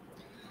benefit.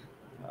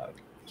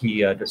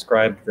 He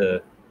described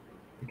the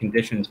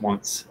conditions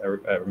once,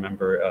 I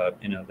remember,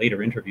 in a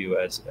later interview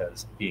as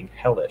being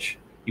hellish.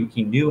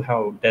 He knew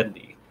how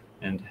deadly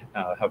and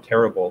how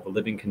terrible the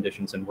living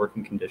conditions and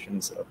working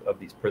conditions of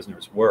these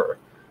prisoners were.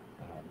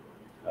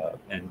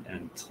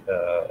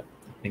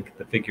 I think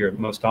the figure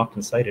most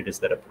often cited is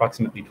that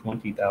approximately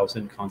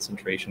 20,000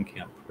 concentration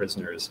camp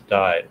prisoners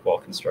died while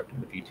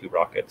constructing the V-2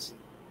 rockets.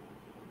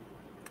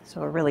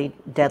 So a really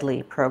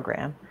deadly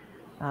program.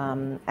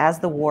 As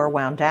the war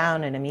wound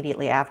down and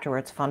immediately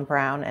afterwards, von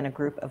Braun and a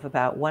group of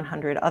about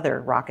 100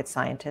 other rocket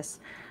scientists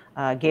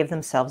gave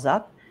themselves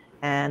up,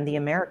 and the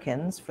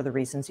Americans, for the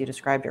reasons you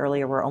described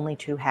earlier, were only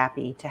too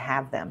happy to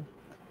have them.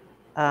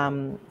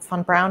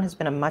 Von Braun has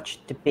been a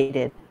much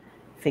debated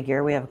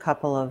figure. We have a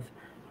couple of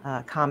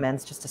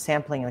comments, just a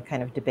sampling of the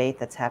kind of debate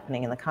that's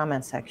happening in the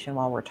comments section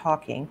while we're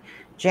talking.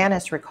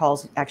 Janice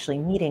recalls actually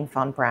meeting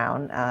von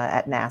Braun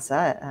at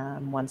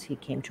NASA once he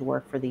came to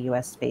work for the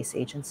US Space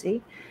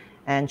Agency.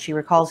 And she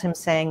recalls him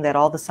saying that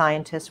all the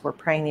scientists were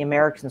praying the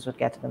Americans would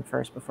get to them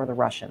first before the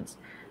Russians,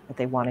 that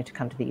they wanted to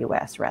come to the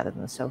US rather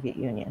than the Soviet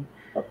Union.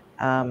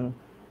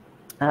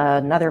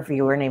 Another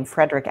viewer named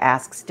Frederick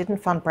asks,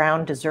 didn't von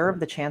Braun deserve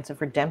the chance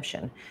of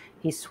redemption?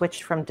 He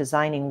switched from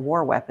designing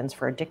war weapons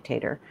for a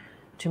dictator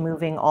to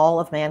moving all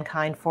of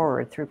mankind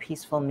forward through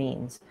peaceful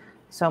means.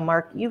 So,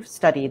 Mark, you've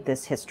studied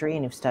this history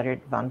and you've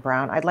studied von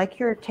Braun. I'd like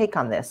your take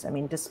on this. I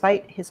mean,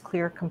 despite his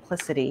clear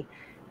complicity,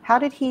 how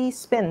did he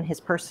spin his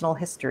personal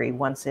history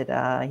once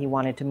he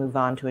wanted to move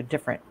on to a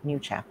different new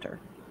chapter?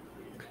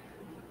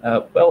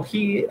 Well,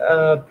 he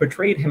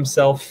portrayed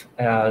himself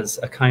as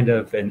a kind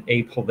of an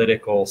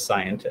apolitical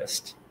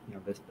scientist,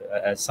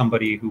 as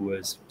somebody who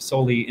was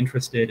solely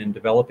interested in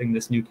developing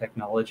this new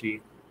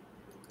technology,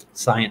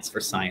 science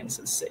for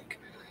science's sake,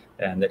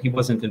 and that he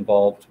wasn't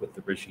involved with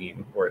the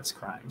regime or its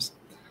crimes.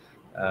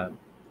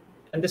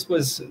 And this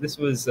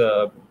was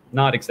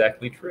not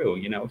exactly true.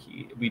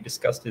 We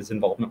discussed his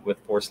involvement with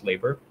forced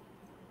labor.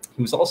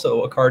 He was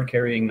also a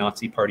card-carrying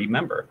Nazi Party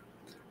member.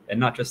 And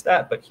not just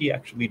that, but he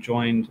actually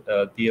joined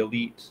the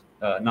elite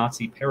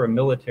Nazi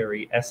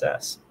paramilitary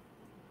SS,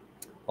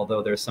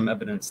 although there's some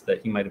evidence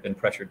that he might have been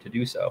pressured to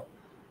do so.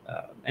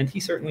 And he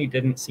certainly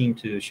didn't seem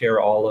to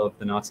share all of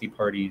the Nazi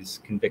Party's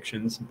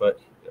convictions, but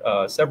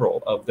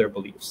several of their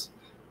beliefs.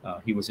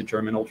 He was a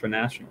German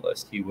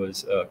ultranationalist. He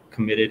was a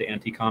committed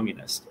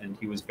anti-communist, and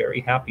he was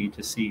very happy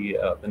to see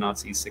the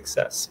Nazis'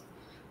 success,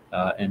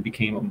 and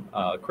became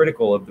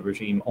critical of the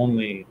regime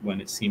only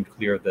when it seemed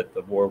clear that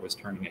the war was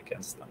turning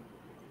against them.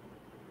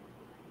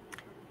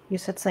 You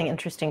said something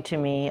interesting to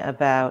me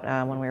about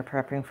when we were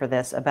prepping for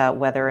this, about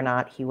whether or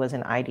not he was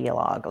an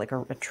ideologue, like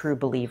a true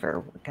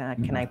believer.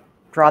 Can I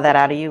draw that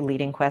out of you?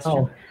 Leading question.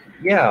 Oh,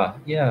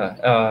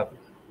 yeah.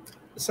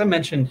 As I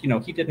mentioned,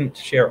 he didn't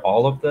share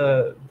all of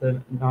the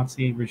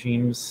Nazi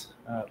regime's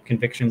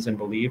convictions and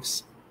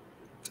beliefs,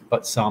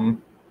 but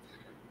some.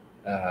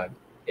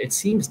 It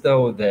seems,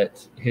 though,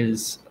 that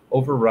his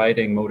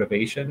overriding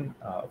motivation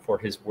for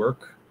his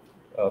work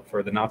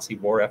for the Nazi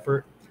war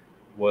effort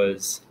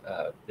was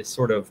this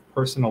sort of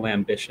personal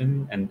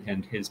ambition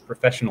and his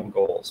professional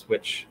goals,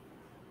 which,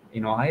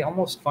 I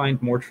almost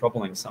find more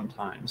troubling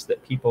sometimes,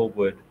 that people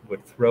would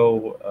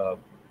throw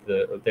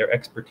their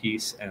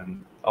expertise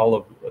and all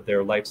of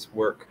their life's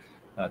work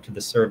to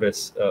the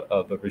service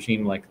of a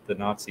regime like the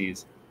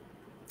Nazis,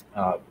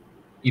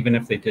 even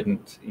if they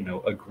didn't,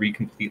 agree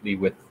completely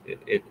with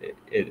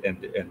it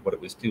and what it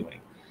was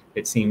doing.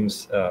 It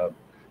seems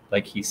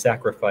like he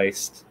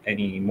sacrificed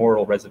any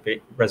moral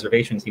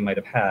reservations he might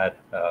have had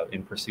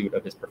in pursuit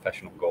of his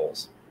professional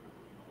goals.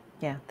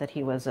 Yeah, that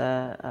he was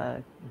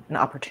an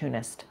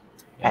opportunist,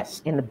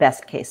 yes, in the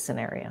best case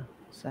scenario.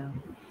 So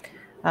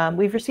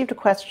we've received a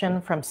question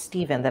from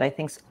Stephen that I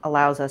think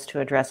allows us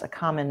to address a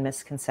common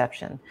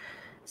misconception.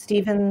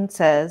 Stephen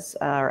says,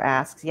 or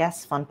asks,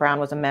 yes, von Braun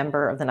was a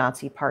member of the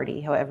Nazi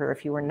Party. However,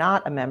 if you were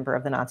not a member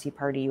of the Nazi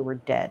Party, you were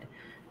dead.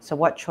 So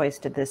what choice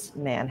did this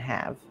man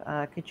have?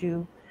 Could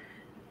you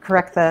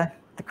correct the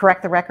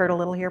record a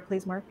little here,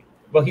 please, Mark?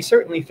 Well, he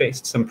certainly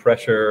faced some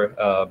pressure,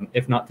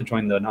 if not to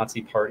join the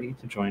Nazi Party,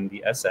 to join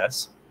the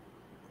SS.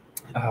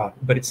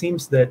 But it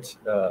seems that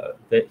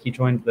he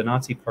joined the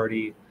Nazi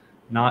Party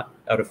not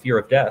out of fear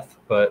of death,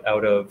 but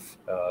out of,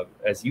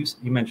 as you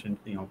mentioned,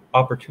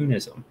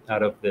 opportunism,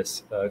 out of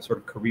this sort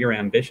of career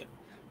ambition.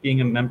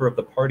 Being a member of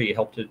the party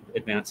helped to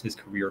advance his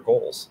career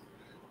goals.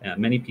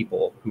 Many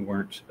people who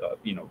weren't,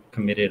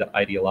 committed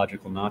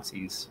ideological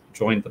Nazis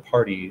joined the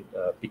party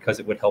because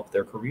it would help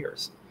their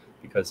careers.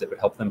 because it would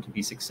help them to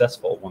be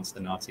successful once the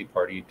Nazi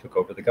Party took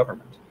over the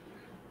government.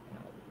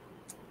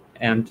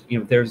 And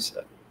there's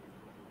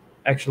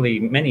actually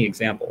many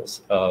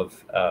examples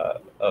of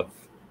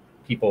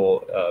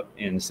people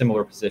in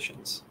similar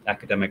positions,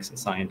 academics and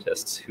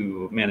scientists,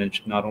 who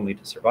managed not only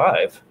to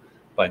survive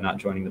by not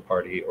joining the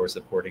party or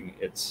supporting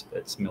its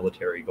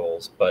military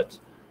goals, but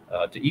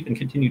to even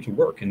continue to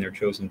work in their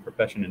chosen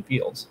profession and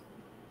fields.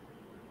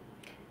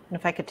 And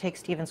if I could take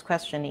Stephen's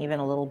question even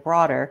a little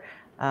broader,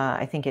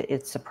 I think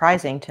it's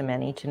surprising to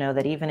many to know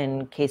that even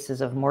in cases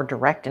of more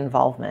direct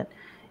involvement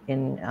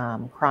in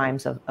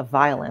crimes of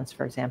violence,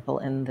 for example,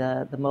 in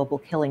the mobile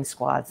killing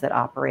squads that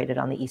operated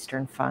on the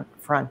Eastern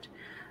Front,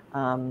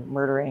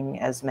 murdering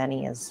as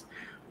many as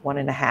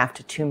 1.5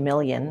 to 2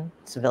 million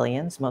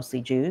civilians, mostly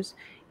Jews,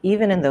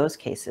 even in those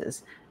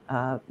cases,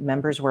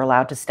 members were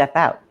allowed to step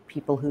out.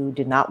 People who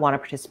did not want to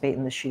participate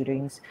in the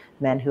shootings,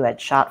 men who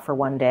had shot for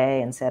one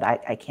day and said,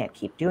 I can't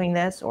keep doing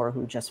this, or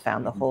who just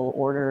found the whole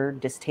order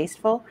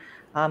distasteful,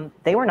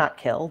 they were not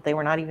killed. They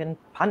were not even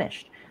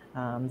punished.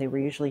 They were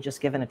usually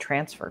just given a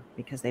transfer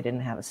because they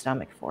didn't have a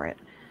stomach for it.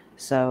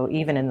 So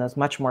even in those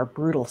much more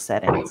brutal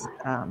settings,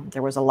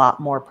 there was a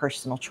lot more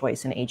personal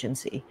choice and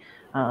agency.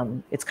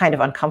 It's kind of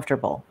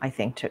uncomfortable, I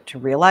think, to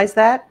realize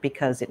that,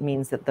 because it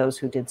means that those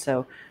who did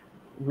so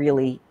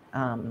really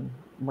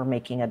were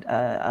making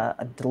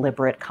a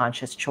deliberate,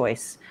 conscious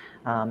choice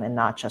and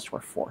not just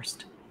were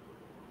forced.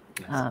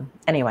 Yes.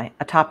 Anyway,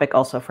 a topic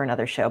also for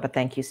another show, but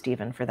thank you,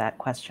 Stephen, for that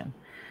question.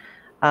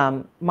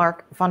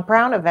 Mark, von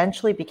Braun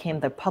eventually became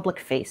the public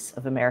face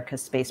of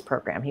America's space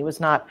program. He was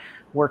not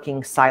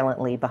working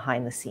silently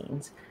behind the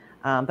scenes,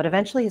 but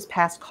eventually his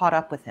past caught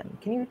up with him.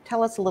 Can you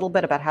tell us a little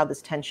bit about how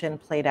this tension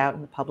played out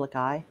in the public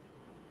eye?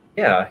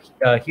 Yeah,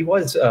 he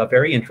was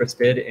very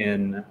interested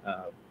in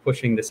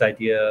pushing this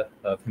idea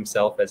of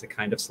himself as a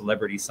kind of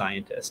celebrity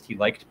scientist. He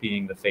liked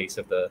being the face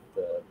of the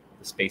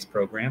space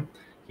program.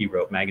 He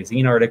wrote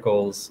magazine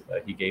articles,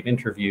 he gave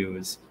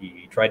interviews,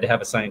 he tried to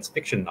have a science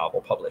fiction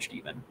novel published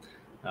even.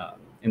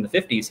 In the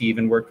 50s, he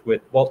even worked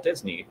with Walt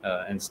Disney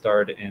and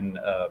starred in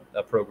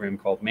a program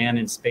called Man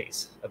in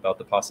Space about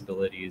the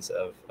possibilities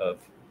of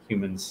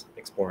humans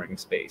exploring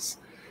space.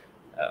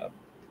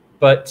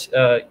 But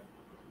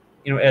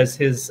as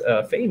his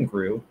fame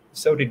grew,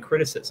 so did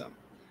criticism.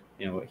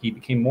 He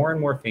became more and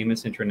more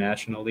famous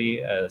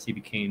internationally as he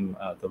became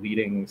the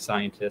leading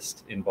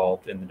scientist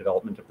involved in the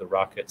development of the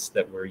rockets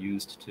that were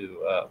used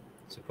to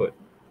put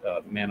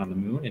man on the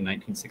moon in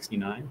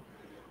 1969.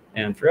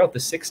 And throughout the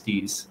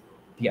 60s,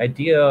 the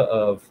idea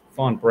of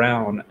von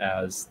Braun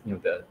as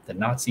the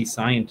Nazi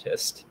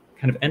scientist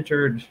kind of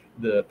entered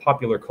the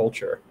popular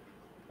culture.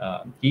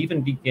 He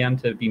even began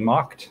to be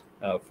mocked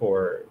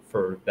for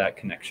that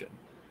connection,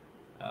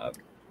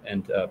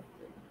 and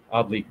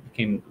oddly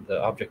became the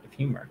object of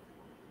humor.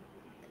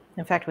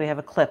 In fact, we have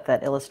a clip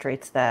that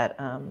illustrates that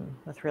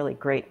with really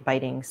great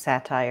biting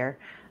satire.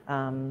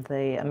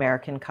 The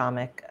American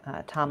comic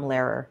Tom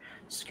Lehrer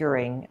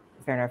skewering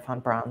Wernher von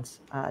Braun's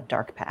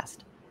dark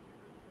past.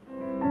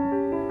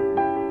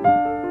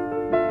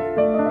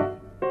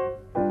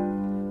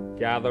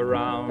 Gather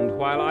round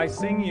while I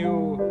sing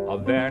you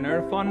of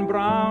Wernher von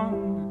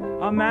Braun,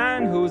 a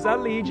man whose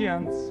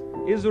allegiance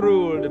is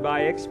ruled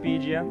by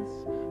expedience.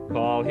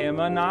 Call him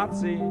a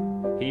Nazi,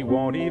 he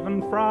won't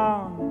even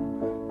frown.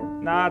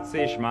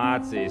 Nazi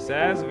schmazi,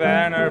 says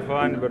Wernher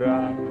von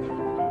Braun.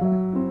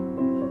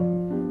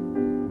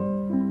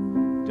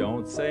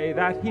 Don't say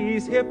that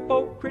he's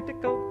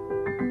hypocritical,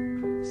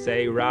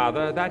 say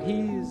rather that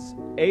he's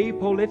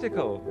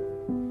apolitical.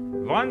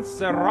 Once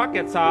the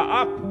rockets are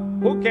up,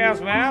 who cares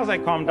where they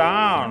come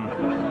down?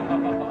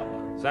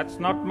 That's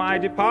not my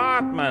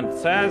department,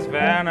 says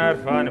Wernher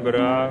von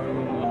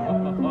Braun.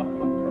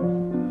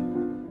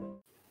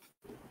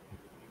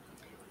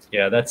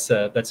 Yeah, that's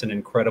an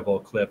incredible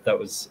clip. That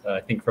was, I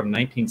think, from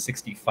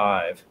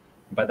 1965.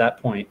 By that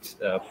point,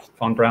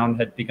 von Braun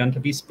had begun to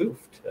be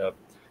spoofed.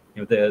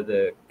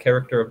 The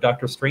character of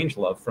Dr.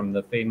 Strangelove from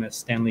the famous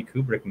Stanley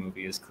Kubrick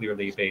movie is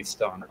clearly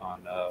based on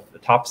the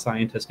top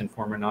scientist and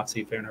former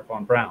Nazi Wernher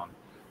von Braun.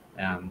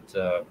 And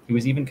he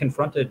was even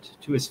confronted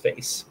to his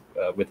face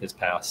with his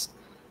past.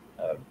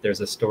 There's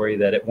a story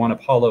that at one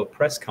Apollo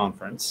press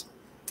conference,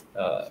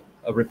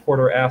 a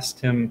reporter asked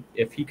him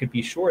if he could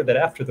be sure that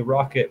after the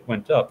rocket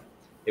went up,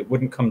 it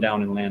wouldn't come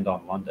down and land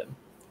on London.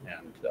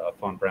 And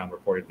von Braun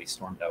reportedly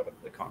stormed out of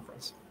the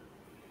conference.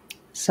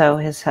 So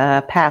his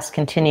past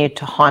continued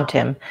to haunt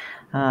him,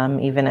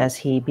 even as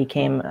he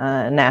became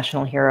a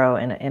national hero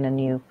in a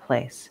new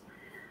place.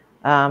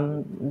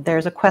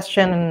 There's a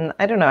question, and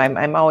I don't know,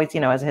 I'm always,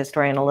 as a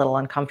historian, a little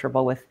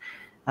uncomfortable with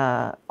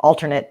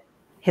alternate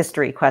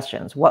history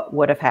questions. What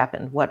would have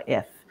happened? What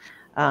if?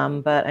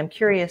 But I'm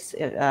curious,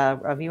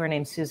 a viewer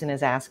named Susan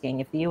is asking,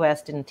 if the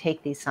U.S. didn't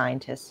take these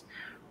scientists,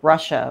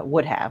 Russia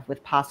would have,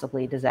 with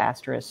possibly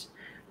disastrous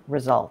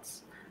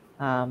results.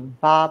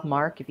 Bob,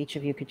 Mark, if each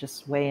of you could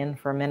just weigh in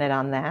for a minute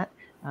on that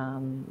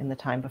in the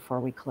time before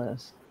we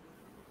close.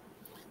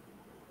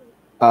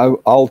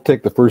 I'll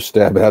take the first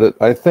stab at it.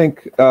 I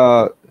think,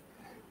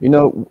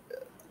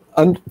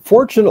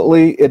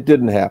 Unfortunately, it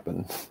didn't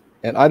happen.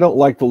 And I don't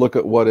like to look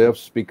at what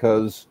ifs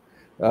because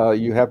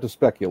you have to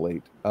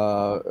speculate.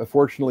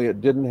 Fortunately,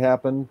 it didn't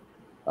happen.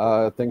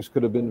 Things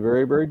could have been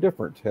very, very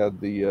different had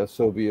the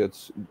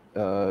Soviets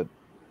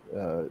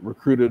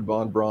recruited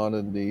von Braun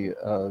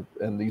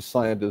and these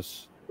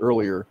scientists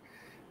earlier.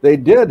 They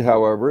did,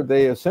 however,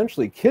 they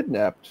essentially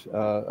kidnapped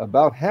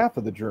about half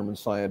of the German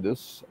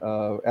scientists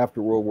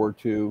after World War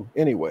II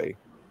anyway.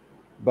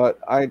 But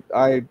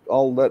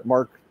I'll let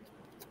Mark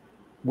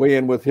weigh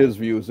in with his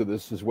views of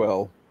this as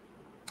well.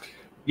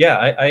 Yeah,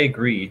 I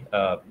agree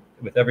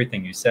with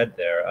everything you said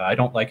there. I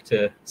don't like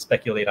to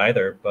speculate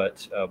either,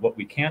 but what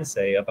we can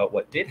say about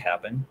what did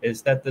happen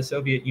is that the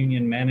Soviet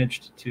Union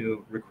managed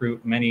to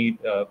recruit many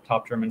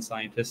top German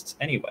scientists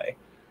anyway.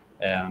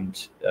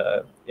 And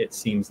it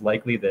seems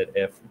likely that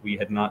if we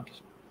had not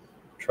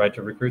tried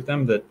to recruit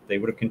them, that they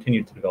would have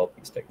continued to develop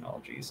these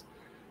technologies.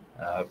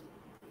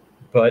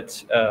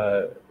 But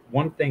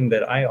one thing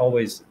that I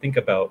always think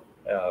about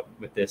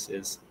with this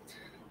is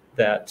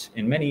that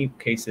in many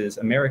cases,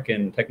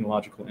 American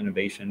technological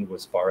innovation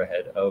was far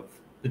ahead of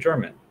the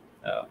German.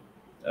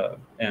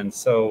 And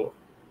so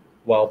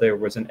while there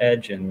was an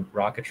edge in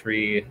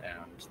rocketry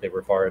and they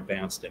were far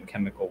advanced in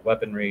chemical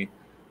weaponry,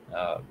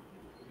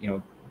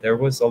 there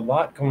was a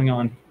lot going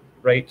on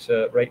right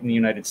in the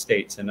United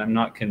States, and I'm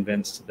not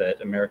convinced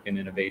that American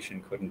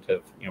innovation couldn't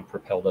have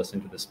propelled us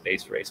into the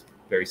space race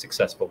very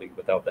successfully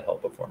without the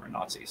help of former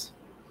Nazis.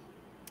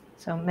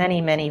 So many,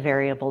 many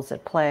variables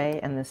at play,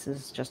 and this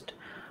is just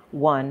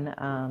one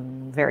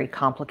very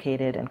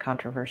complicated and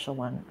controversial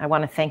one. I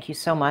want to thank you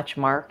so much,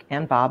 Mark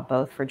and Bob,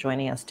 both for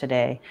joining us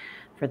today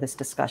for this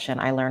discussion.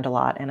 I learned a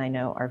lot, and I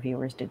know our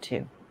viewers did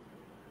too.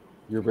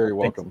 You're very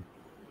welcome.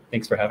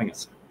 Thanks for having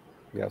us.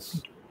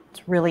 Yes.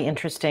 It's really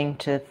interesting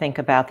to think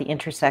about the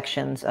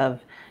intersections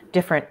of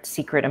different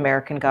secret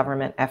American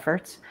government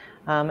efforts,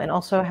 and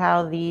also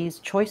how these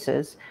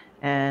choices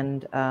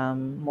and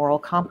moral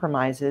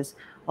compromises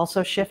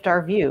also shift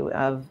our view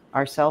of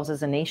ourselves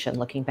as a nation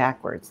looking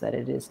backwards, that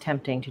it is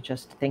tempting to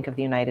just think of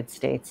the United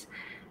States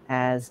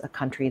as a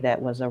country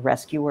that was a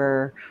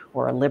rescuer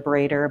or a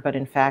liberator, but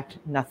in fact,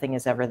 nothing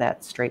is ever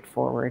that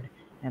straightforward.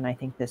 And I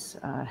think this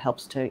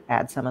helps to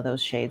add some of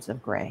those shades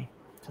of gray.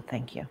 So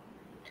thank you.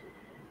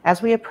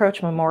 As we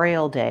approach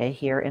Memorial Day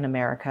here in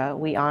America,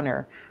 we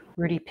honor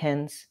Rudy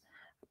Pins,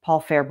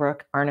 Paul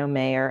Fairbrook, Arno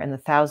Mayer, and the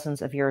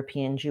thousands of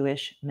European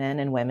Jewish men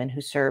and women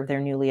who served their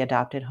newly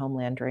adopted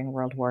homeland during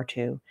World War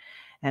II.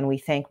 And we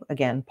thank,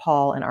 again,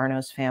 Paul and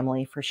Arno's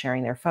family for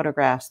sharing their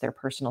photographs, their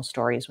personal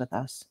stories with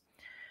us.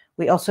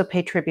 We also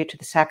pay tribute to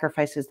the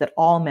sacrifices that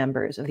all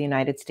members of the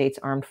United States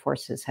Armed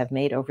Forces have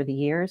made over the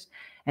years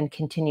and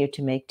continue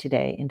to make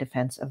today in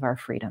defense of our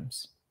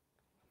freedoms.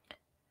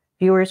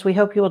 Viewers, we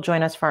hope you will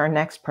join us for our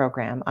next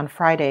program on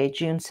Friday,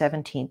 June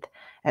 17th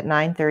at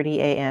 9:30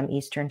 a.m.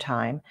 Eastern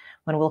Time,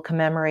 when we'll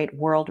commemorate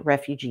World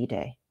Refugee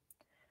Day.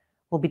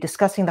 We'll be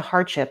discussing the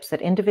hardships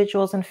that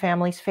individuals and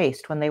families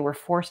faced when they were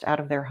forced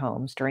out of their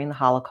homes during the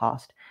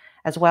Holocaust,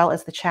 as well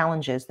as the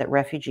challenges that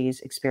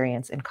refugees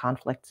experience in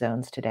conflict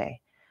zones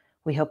today.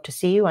 We hope to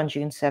see you on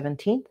June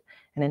 17th,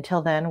 and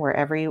until then,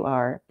 wherever you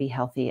are, be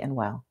healthy and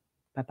well.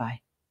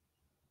 Bye-bye.